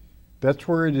 That's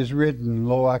where it is written,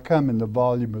 "Lo, I come in the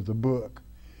volume of the book."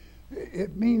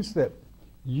 It means that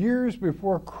years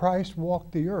before Christ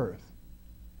walked the earth,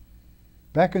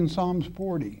 back in Psalms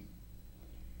 40,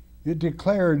 It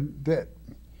declared that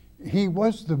he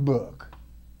was the book.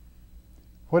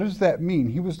 What does that mean?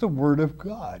 He was the Word of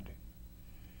God.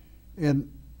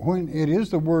 And when it is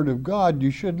the Word of God, you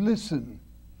should listen.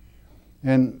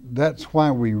 And that's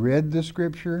why we read the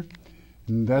Scripture,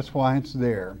 and that's why it's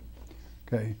there.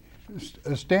 Okay.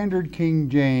 A Standard King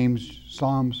James,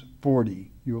 Psalms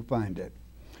 40, you'll find it.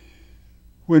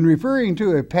 When referring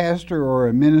to a pastor or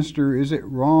a minister, is it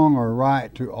wrong or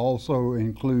right to also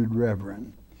include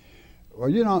reverend? Well,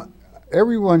 you know,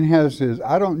 everyone has his,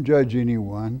 I don't judge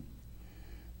anyone,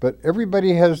 but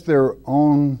everybody has their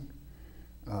own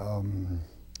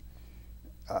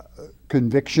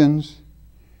convictions.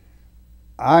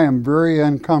 I am very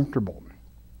uncomfortable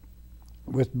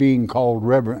with being called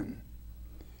reverend.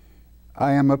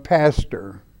 I am a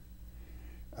pastor,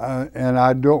 and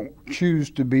I don't choose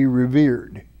to be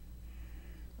revered.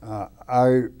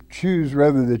 I choose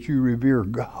rather that you revere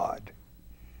God,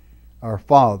 our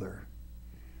Father,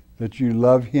 that you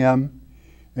love Him,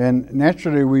 and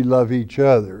naturally we love each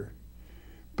other.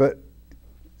 But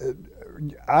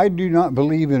I do not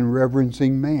believe in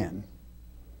reverencing man.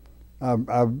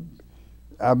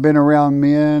 I've been around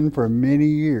men for many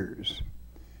years.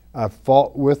 I've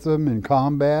fought with them in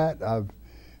combat. I've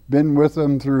been with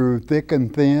them through thick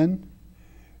and thin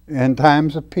and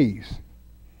times of peace.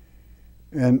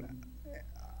 And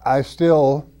I've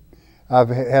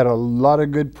had a lot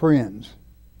of good friends,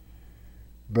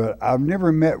 but I've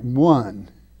never met one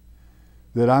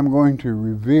that I'm going to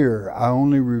revere. I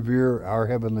only revere our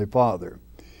Heavenly Father.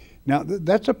 Now,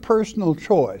 that's a personal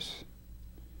choice.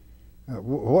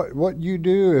 What you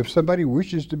do, if somebody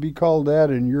wishes to be called that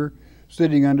and you're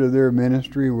sitting under their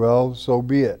ministry, well, so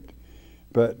be it.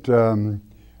 But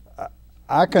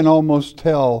I can almost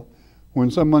tell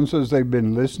when someone says they've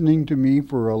been listening to me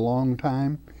for a long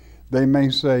time. They may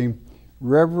say,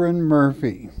 Reverend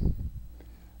Murphy,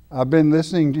 I've been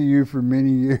listening to you for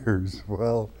many years.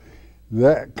 Well,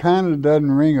 that kind of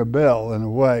doesn't ring a bell in a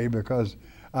way, because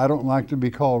I don't like to be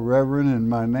called Reverend and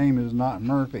my name is not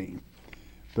Murphy.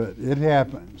 But it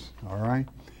happens, all right?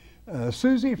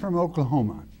 Susie from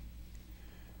Oklahoma.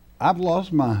 I've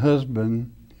lost my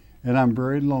husband and I'm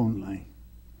very lonely.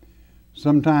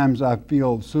 Sometimes I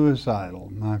feel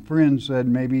suicidal. My friend said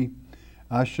maybe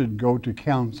I should go to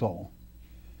counsel.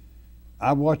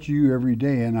 I watch you every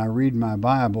day and I read my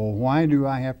Bible. Why do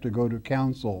I have to go to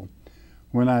counsel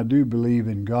when I do believe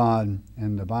in God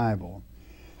and the Bible?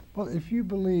 Well, if you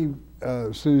believe,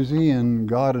 Susie, in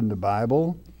God and the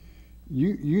Bible,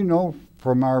 you know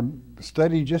from our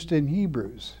study just in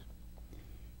Hebrews,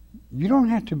 you don't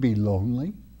have to be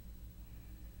lonely.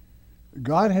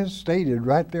 God has stated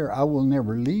right there, I will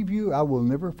never leave you, I will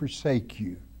never forsake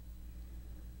you.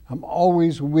 I'm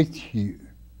always with you.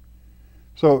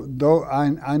 So though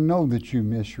I know that you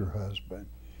miss your husband,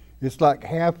 it's like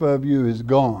half of you is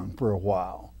gone for a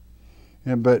while.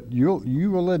 But you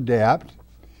will adapt,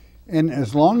 and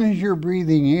as long as you're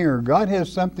breathing air, God has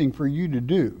something for you to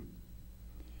do.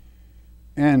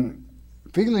 And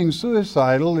feeling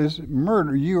suicidal is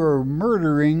murder. You are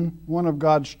murdering one of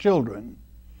God's children.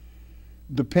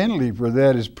 The penalty for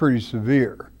that is pretty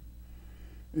severe.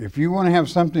 If you want to have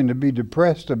something to be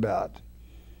depressed about,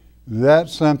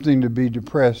 that's something to be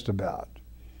depressed about,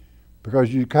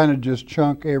 because you kind of just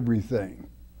chunk everything.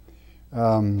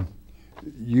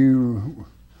 You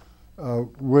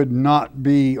would not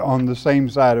be on the same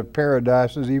side of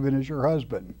paradise as even as your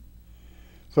husband.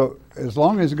 So as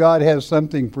long as God has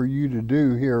something for you to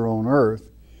do here on earth,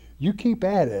 you keep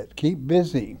at it, keep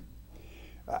busy.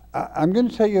 I'm going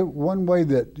to tell you one way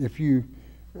that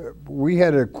we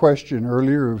had a question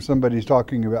earlier of somebody's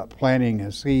talking about planting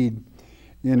a seed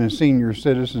in a senior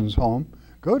citizen's home.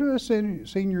 Go to a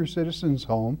senior citizen's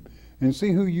home and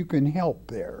see who you can help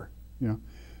there. You know,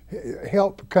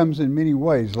 help comes in many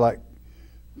ways, like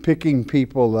picking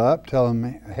people up, tell them,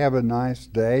 have a nice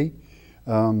day.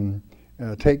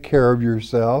 Take care of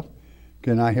yourself.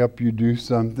 Can I help you do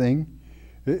something?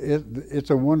 It's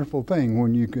a wonderful thing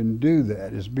when you can do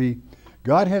that.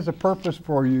 God has a purpose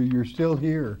for you. You're still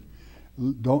here.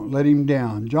 Don't let Him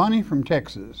down. Johnny from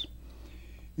Texas.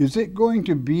 Is it going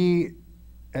to be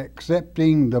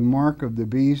accepting the mark of the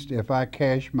beast if I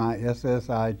cash my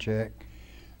SSI check?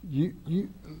 You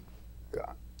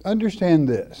understand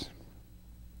this.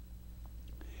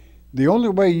 The only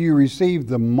way you receive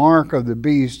the mark of the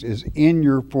beast is in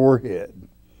your forehead.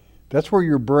 That's where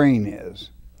your brain is.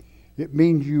 It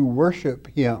means you worship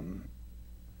Him.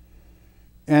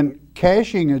 And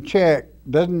cashing a check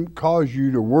doesn't cause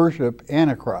you to worship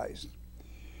Antichrist.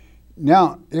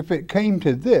 Now, if it came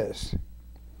to this,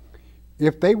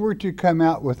 if they were to come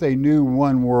out with a new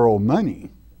one world money,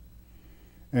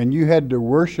 and you had to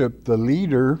worship the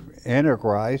leader,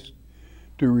 Antichrist,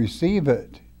 to receive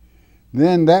it,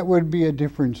 then that would be a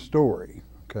different story.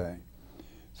 Okay,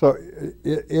 so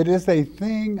it is a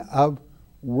thing of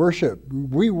worship.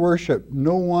 We worship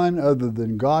no one other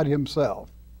than God Himself,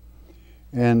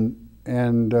 and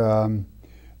don't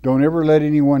ever let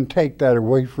anyone take that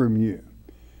away from you.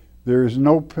 There is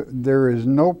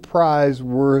no prize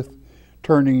worth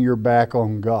turning your back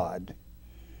on God.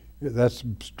 That's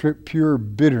pure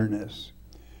bitterness.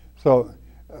 So,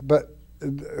 but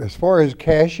as far as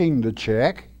cashing the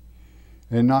check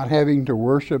and not having to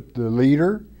worship the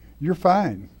leader, you're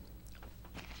fine.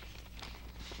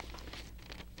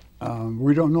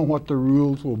 We don't know what the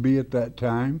rules will be at that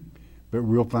time, but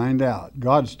we'll find out.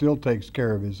 God still takes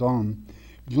care of His own.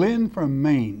 Glenn from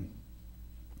Maine.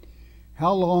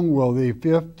 How long will the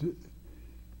fifth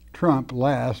trump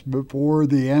last before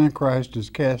the Antichrist is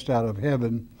cast out of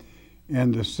heaven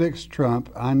and the sixth trump?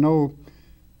 I know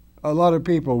a lot of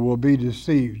people will be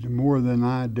deceived, more than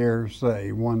I dare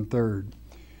say, 1/3.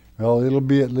 Well, it'll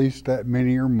be at least that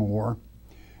many or more.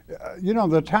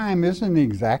 The time isn't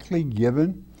exactly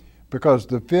given, because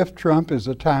the fifth trump is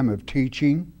a time of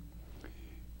teaching.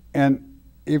 And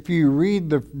if you read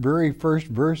the very first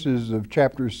verses of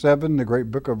chapter 7, the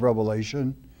great book of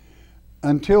Revelation,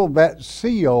 until that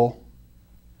seal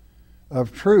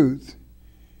of truth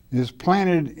is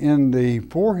planted in the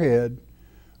forehead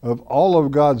of all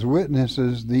of God's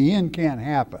witnesses, the end can't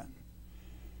happen.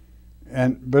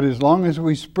 But as long as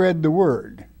we spread the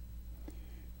word,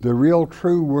 the real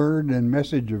true word and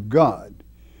message of God,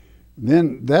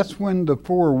 then that's when the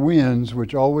four winds,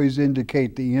 which always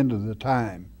indicate the end of the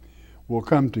time, will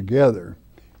come together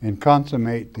and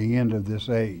consummate the end of this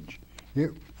age.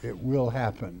 It will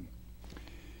happen.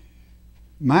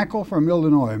 Michael from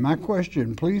Illinois, my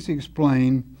question, please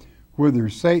explain whether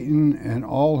Satan and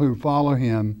all who follow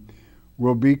him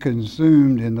will be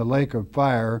consumed in the lake of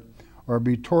fire or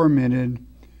be tormented,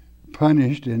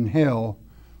 punished in hell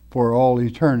for all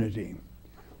eternity.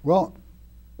 Well,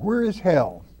 where is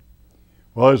hell?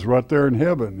 Well, it's right there in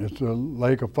heaven. It's a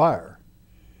lake of fire.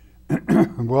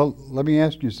 Well, let me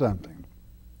ask you something.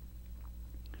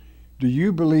 Do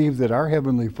you believe that our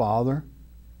Heavenly Father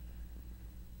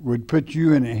would put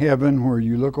you in a heaven where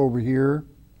you look over here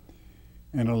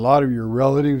and a lot of your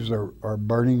relatives are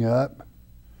burning up,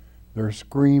 they're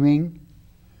screaming,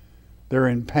 they're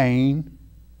in pain,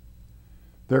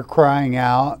 they're crying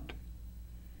out,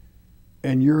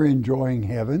 and you're enjoying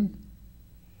heaven?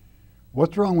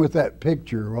 What's wrong with that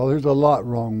picture? Well, there's a lot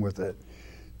wrong with it.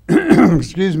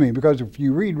 Excuse me, because if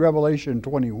you read Revelation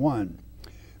 21,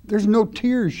 there's no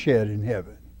tears shed in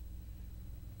heaven.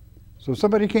 So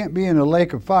somebody can't be in a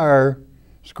lake of fire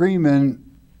screaming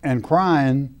and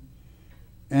crying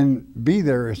and be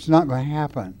there. It's not going to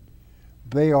happen.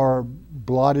 They are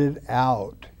blotted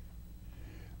out.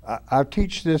 I've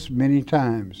teach this many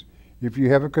times. If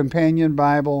you have a companion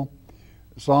Bible,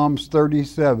 Psalms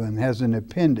 37 has an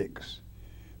appendix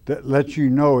that lets you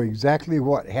know exactly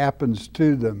what happens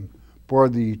to them for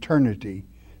the eternity.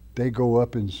 They go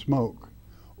up in smoke.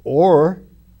 Or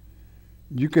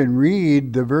you can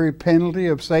read the very penalty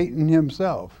of Satan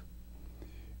himself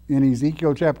in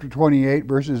Ezekiel chapter 28,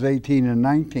 verses 18 and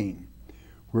 19,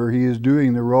 where he is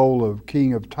doing the role of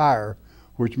king of Tyre,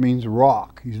 which means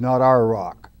rock. He's not our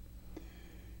rock.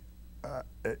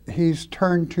 He's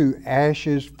turned to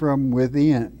ashes from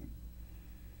within.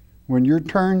 When you're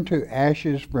turned to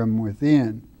ashes from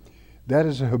within, that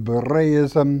is a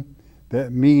Hebraism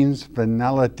that means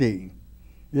finality.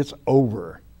 It's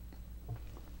over.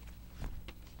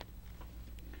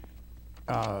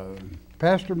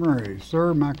 Pastor Murray,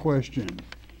 sir, my question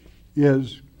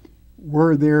is,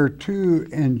 were there two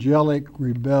angelic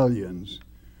rebellions,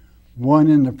 one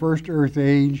in the first earth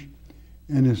age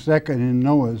and the second in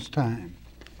Noah's time?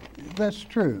 That's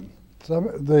true.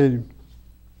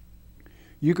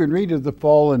 You can read of the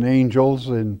fallen angels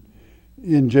in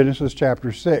Genesis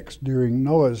chapter 6 during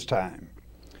Noah's time.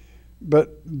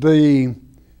 But the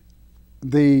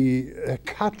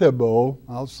katabo,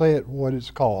 I'll say it what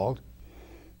it's called,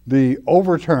 the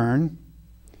overturn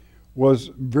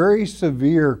was very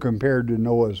severe compared to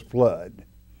Noah's flood.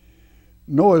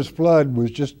 Noah's flood was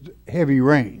just heavy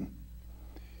rain.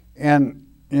 And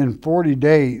in 40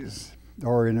 days,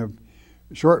 or in a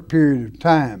short period of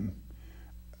time,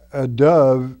 a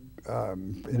dove,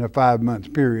 in a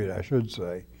 5-month period, I should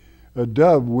say, a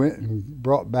dove went and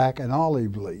brought back an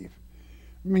olive leaf.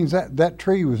 It means that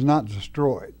tree was not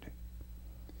destroyed.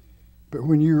 But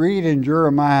when you read in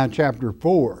Jeremiah chapter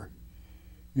 4,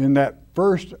 in that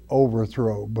first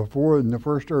overthrow, before in the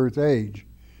first earth age,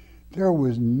 there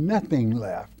was nothing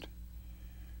left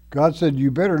God said, you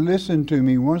better listen to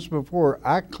me once before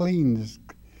I cleanse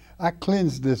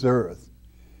this earth.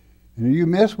 And if you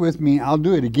mess with me, I'll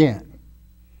do it again.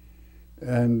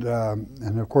 And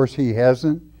of course he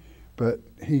hasn't, but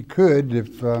he could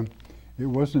if it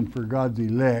wasn't for God's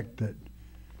elect that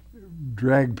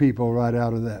drag people right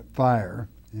out of that fire.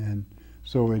 And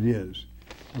so it is.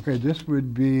 Okay, this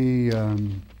would be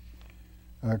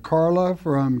Carla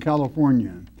from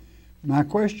California. My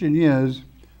question is,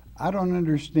 I don't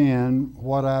understand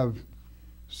what I've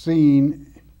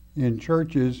seen in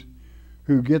churches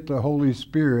who get the Holy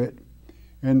Spirit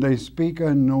and they speak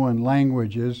unknown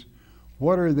languages.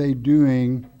 What are they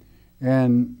doing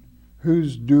and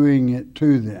who's doing it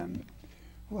to them?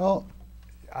 Well,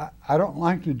 I don't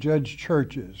like to judge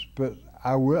churches, but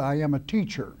I am a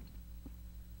teacher.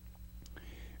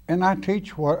 And I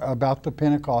teach about the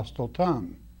Pentecostal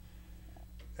tongue.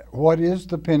 What is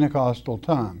the Pentecostal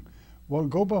tongue? Well,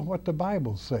 go by what the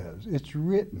Bible says. It's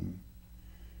written.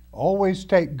 Always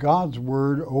take God's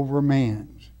word over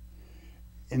man's.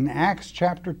 In Acts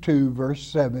chapter 2, verse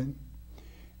 7,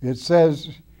 it says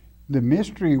the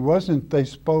mystery wasn't they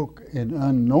spoke in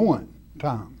unknown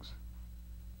tongues,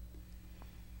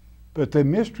 but the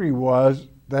mystery was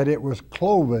that it was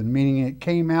cloven, meaning it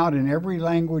came out in every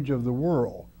language of the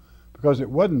world, because it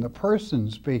wasn't the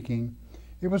person speaking,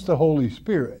 it was the Holy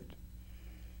Spirit.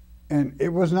 And it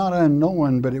was not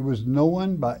unknown, but it was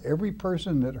known by every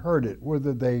person that heard it,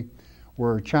 whether they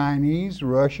were Chinese,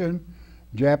 Russian,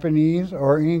 Japanese,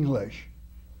 or English,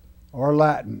 or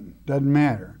Latin, doesn't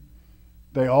matter.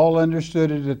 They all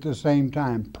understood it at the same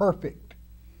time, perfect,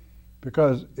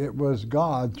 because it was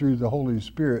God through the Holy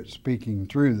Spirit speaking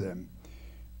through them,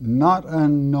 not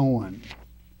unknown.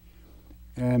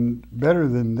 And better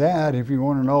than that, if you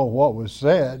want to know what was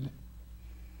said,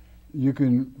 you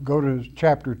can go to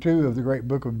chapter 2 of the great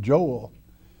book of Joel,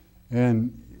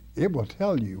 and it will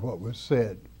tell you what was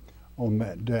said on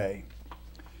that day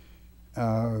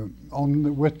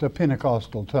with the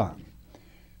Pentecostal tongue.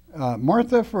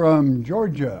 Martha from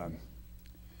Georgia.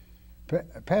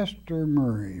 Pastor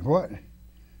Murray, what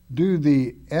do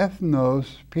the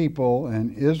ethnos people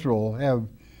and Israel have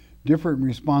different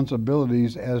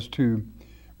responsibilities as to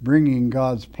bringing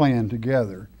God's plan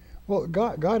together? Well,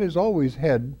 God has always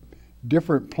had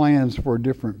different plans for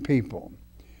different people.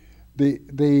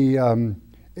 The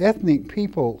ethnic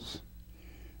peoples,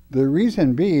 the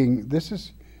reason being, this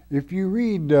is, if you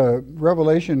read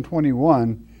Revelation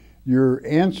 21, your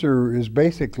answer is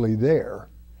basically there.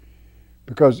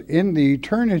 Because in the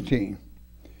eternity,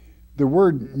 the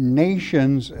word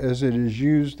nations, as it is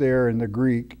used there in the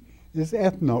Greek, is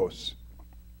ethnos.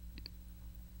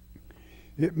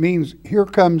 It means here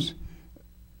comes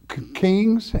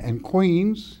kings and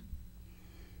queens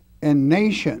and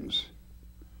nations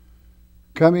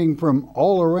coming from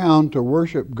all around to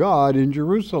worship God in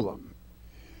Jerusalem.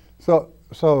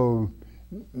 So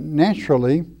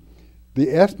naturally, the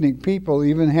ethnic people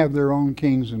even have their own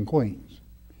kings and queens,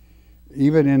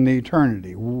 even in the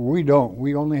eternity. We don't.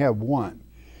 We only have one.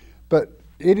 But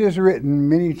it is written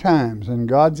many times, and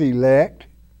God's elect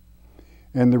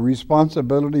and the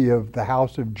responsibility of the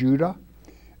house of Judah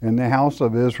and the house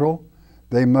of Israel,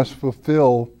 they must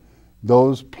fulfill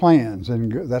those plans,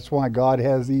 and that's why God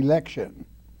has election.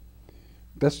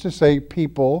 That's to say,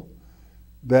 people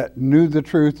that knew the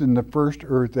truth in the first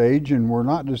earth age and were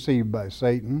not deceived by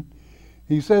Satan.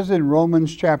 He says in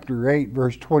Romans chapter 8,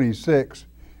 verse 26,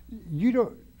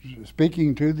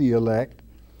 speaking to the elect,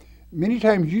 many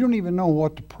times you don't even know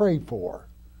what to pray for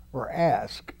or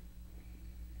ask.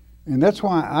 And that's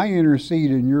why I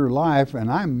intercede in your life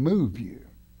and I move you.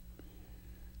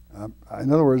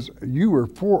 In other words, you were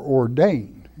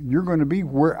foreordained. You're going to be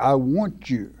where I want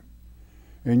you.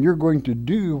 And you're going to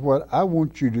do what I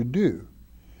want you to do.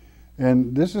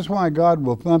 And this is why God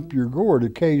will thump your gourd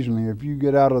occasionally if you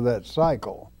get out of that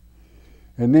cycle.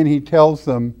 And then he tells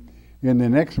them in the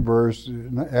next verse,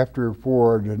 after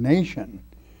foreordination,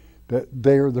 that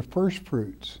they are the first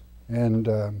fruits. And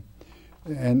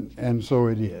so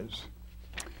it is.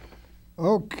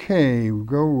 Okay, we'll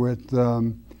go with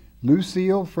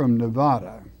Lucille from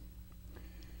Nevada.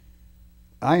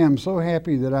 I am so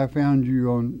happy that I found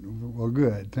you on, well,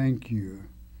 good, thank you.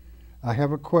 I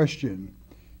have a question.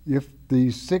 If the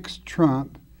sixth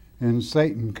trump and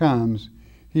Satan comes,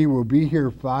 he will be here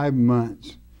 5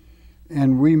 months,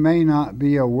 and we may not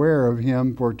be aware of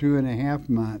him for 2.5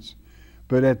 months,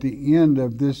 but at the end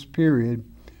of this period,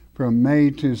 from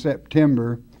May to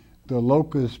September, the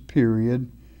locust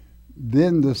period,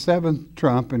 then the seventh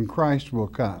trump and Christ will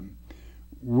come.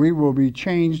 We will be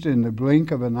changed in the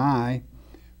blink of an eye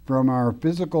from our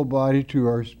physical body to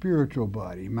our spiritual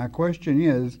body. My question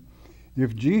is,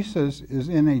 if Jesus is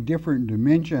in a different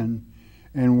dimension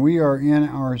and we are in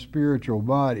our spiritual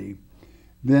body,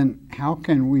 then how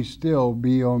can we still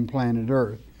be on planet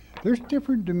Earth? There's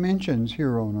different dimensions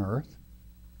here on Earth.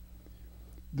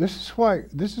 This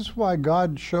is why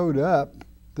God showed up.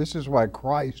 This is why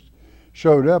Christ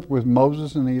showed up with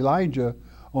Moses and Elijah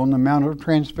on the Mount of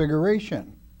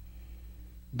Transfiguration.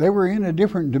 They were in a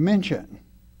different dimension,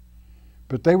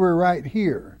 but they were right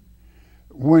here.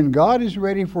 When God is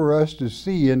ready for us to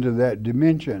see into that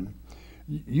dimension,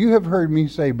 you have heard me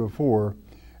say before,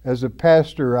 as a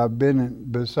pastor, I've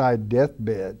been beside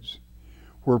deathbeds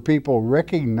where people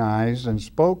recognized and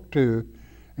spoke to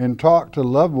and talked to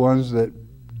loved ones that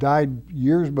died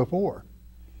years before.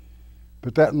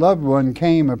 But that loved one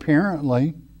came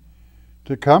apparently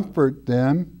to comfort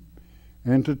them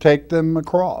and to take them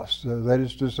across, that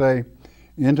is to say,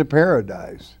 into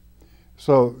paradise.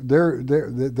 So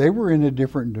they were in a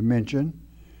different dimension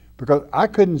because I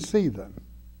couldn't see them.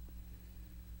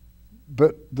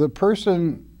 But the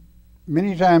person,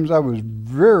 many times I was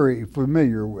very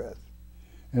familiar with,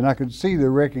 and I could see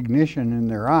the recognition in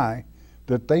their eye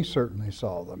that they certainly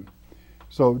saw them.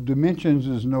 So dimensions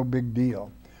is no big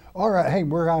deal. All right, hey,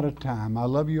 we're out of time. I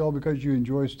love you all because you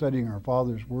enjoy studying our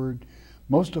Father's Word.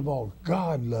 Most of all,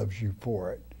 God loves you for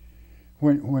it.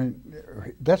 When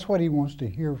that's what He wants to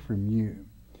hear from you.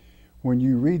 When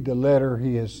you read the letter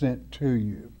He has sent to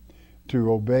you,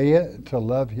 to obey it, to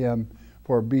love Him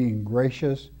for being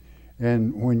gracious.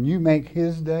 And when you make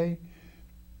His day,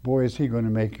 boy, is He going to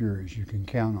make yours. You can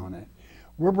count on it.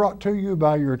 We're brought to you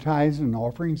by your tithes and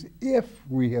offerings. If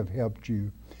we have helped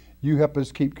you, you help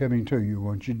us keep coming to you.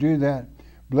 Once you do that,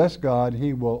 bless God.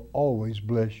 He will always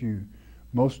bless you.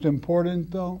 Most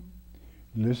important, though,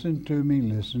 listen to me.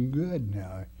 Listen good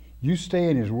now. You stay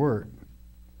in His Word.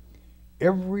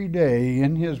 Every day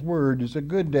in His Word is a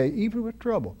good day, even with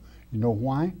trouble. You know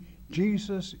why?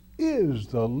 Jesus is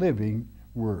the living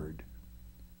Word.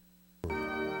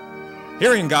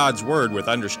 Hearing God's Word with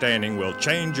understanding will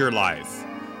change your life.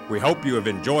 We hope you have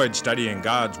enjoyed studying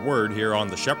God's Word here on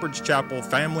the Shepherd's Chapel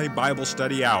Family Bible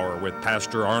Study Hour with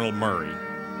Pastor Arnold Murray.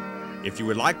 If you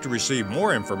would like to receive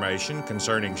more information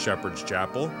concerning Shepherd's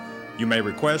Chapel, you may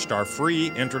request our free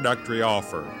introductory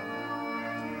offer.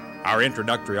 Our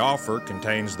introductory offer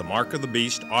contains the Mark of the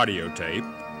Beast audio tape,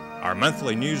 our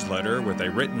monthly newsletter with a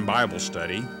written Bible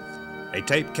study, a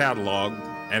tape catalog,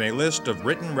 and a list of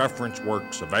written reference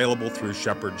works available through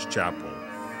Shepherd's Chapel.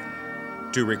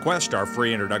 To request our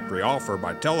free introductory offer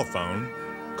by telephone,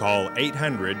 call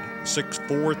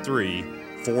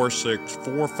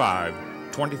 800-643-4645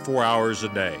 24 hours a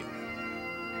day.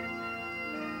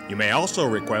 You may also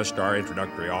request our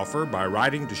introductory offer by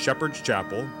writing to Shepherd's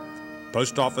Chapel,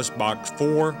 Post Office Box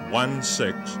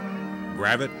 416,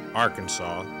 Gravette,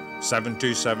 Arkansas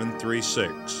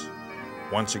 72736.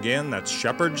 Once again, that's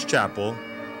Shepherd's Chapel,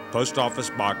 Post Office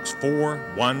Box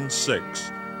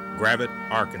 416, Gravette,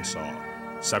 Arkansas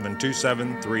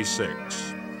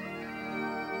 72736.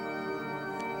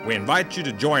 We invite you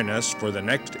to join us for the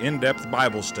next in-depth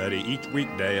Bible study each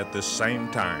weekday at this same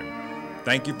time.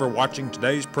 Thank you for watching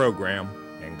today's program,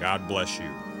 and God bless you.